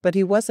things, but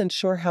he wasn't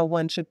sure how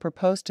one should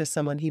propose to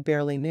someone he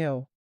barely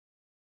knew.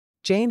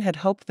 Jane had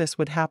hoped this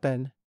would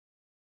happen.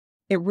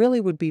 It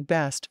really would be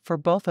best for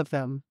both of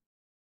them.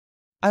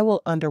 "I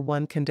will under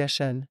one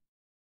condition."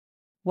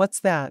 "What's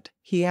that?"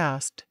 he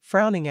asked,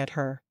 frowning at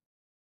her.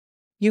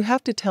 "You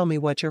have to tell me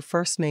what your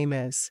first name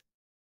is."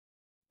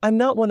 "I'm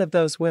not one of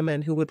those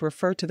women who would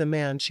refer to the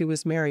man she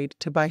was married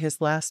to by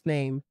his last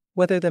name,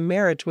 whether the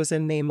marriage was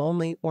in name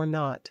only or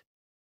not."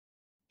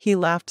 He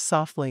laughed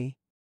softly.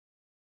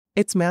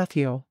 "It's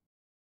Matthew.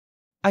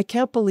 I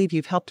can't believe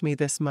you've helped me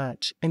this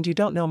much and you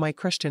don't know my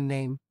Christian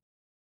name."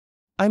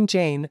 "I'm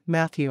Jane,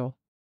 Matthew.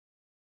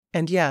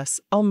 And yes,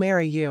 I'll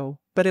marry you,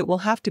 but it will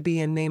have to be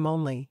in name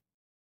only.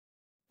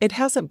 It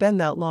hasn't been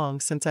that long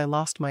since I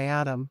lost my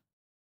Adam."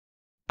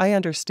 "I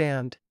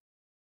understand.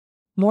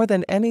 More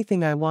than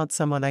anything I want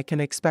someone I can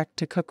expect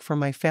to cook for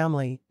my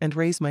family and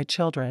raise my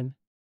children."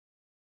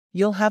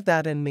 "You'll have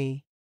that in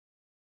me."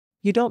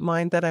 "You don't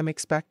mind that I'm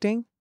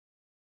expecting?"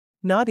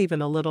 "Not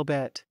even a little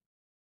bit.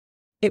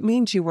 It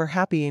means you were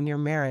happy in your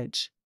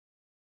marriage.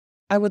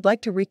 I would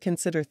like to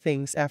reconsider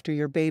things after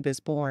your babe is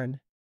born.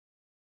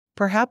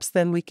 Perhaps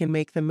then we can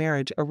make the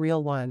marriage a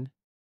real one."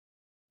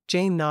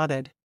 Jane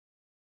nodded.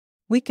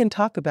 We can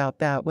talk about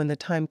that when the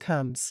time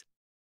comes.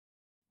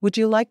 Would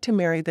you like to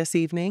marry this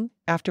evening,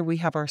 after we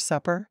have our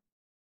supper?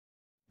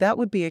 That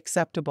would be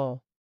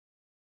acceptable.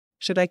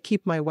 Should I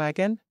keep my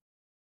wagon?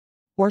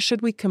 Or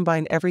should we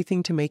combine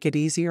everything to make it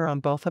easier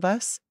on both of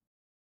us?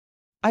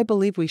 I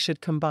believe we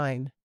should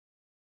combine.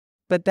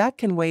 But that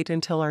can wait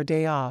until our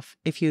day off,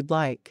 if you'd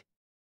like.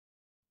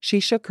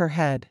 She shook her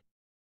head.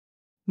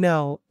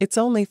 No, it's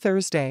only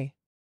Thursday.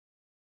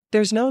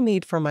 There's no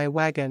need for my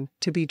wagon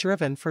to be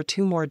driven for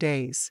 2 more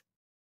days.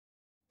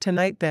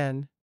 Tonight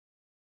then.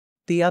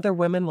 The other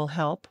women will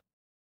help?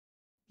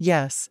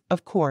 Yes,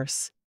 of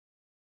course.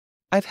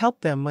 I've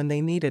helped them when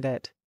they needed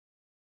it.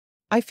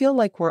 I feel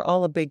like we're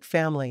all a big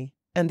family,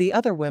 and the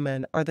other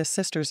women are the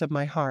sisters of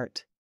my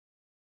heart.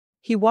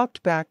 He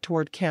walked back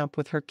toward camp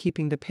with her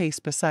keeping the pace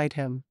beside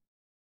him.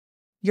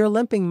 You're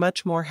limping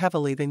much more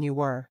heavily than you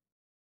were.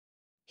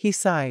 He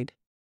sighed.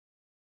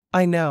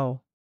 I know.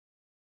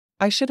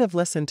 I should have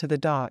listened to the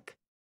doc.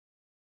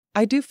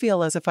 I do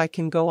feel as if I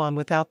can go on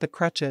without the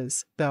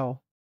crutches,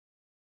 though.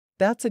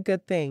 That's a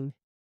good thing.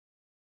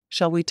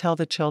 Shall we tell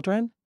the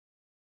children?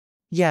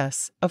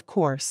 Yes, of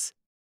course.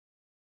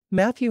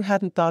 Matthew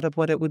hadn't thought of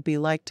what it would be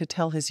like to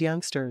tell his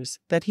youngsters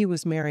that he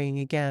was marrying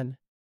again.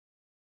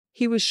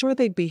 He was sure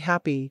they'd be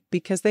happy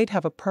because they'd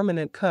have a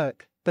permanent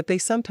cook, but they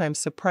sometimes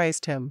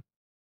surprised him.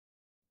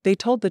 They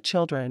told the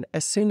children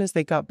as soon as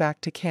they got back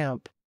to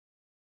camp.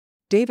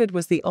 David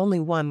was the only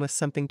one with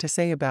something to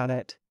say about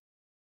it.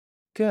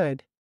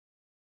 Good.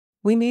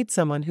 We need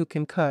someone who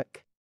can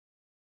cook.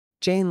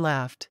 Jane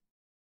laughed.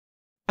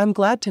 I'm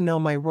glad to know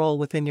my role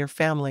within your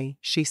family,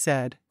 she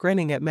said,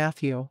 grinning at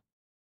Matthew.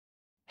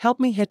 Help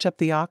me hitch up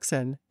the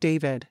oxen,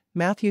 David,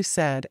 Matthew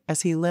said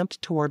as he limped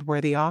toward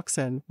where the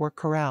oxen were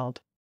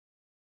corralled.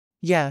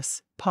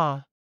 Yes,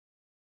 Pa.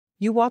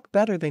 You walk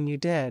better than you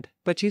did,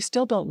 but you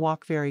still don't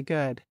walk very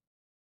good.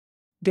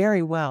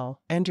 Very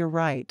well, and you're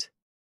right.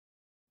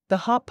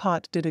 The hot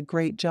pot did a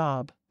great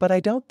job, but I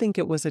don't think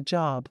it was a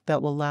job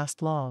that will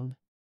last long.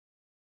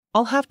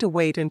 I'll have to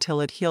wait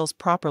until it heals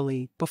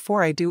properly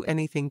before I do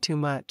anything too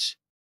much.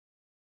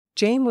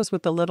 Jane was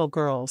with the little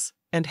girls,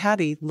 and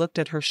Hattie looked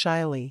at her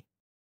shyly.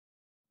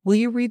 Will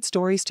you read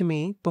stories to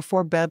me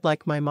before bed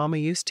like my mama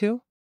used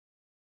to?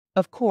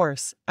 Of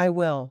course, I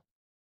will.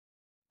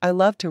 I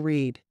love to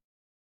read.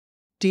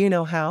 Do you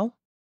know how?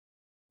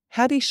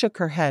 Hattie shook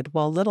her head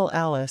while little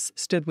Alice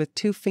stood with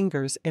 2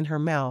 fingers in her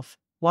mouth,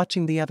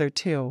 watching the other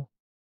 2.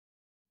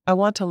 I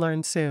want to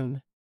learn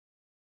soon.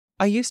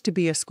 I used to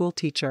be a school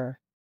teacher.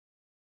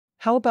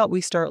 How about we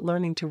start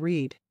learning to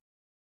read?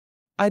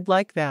 I'd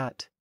like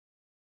that.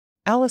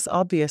 Alice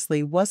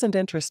obviously wasn't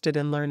interested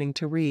in learning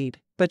to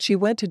read, but she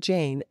went to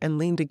Jane and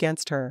leaned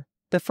against her,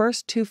 the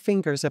first 2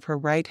 fingers of her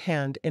right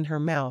hand in her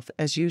mouth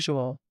as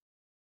usual.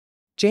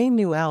 Jane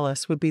knew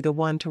Alice would be the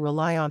one to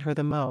rely on her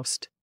the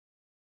most.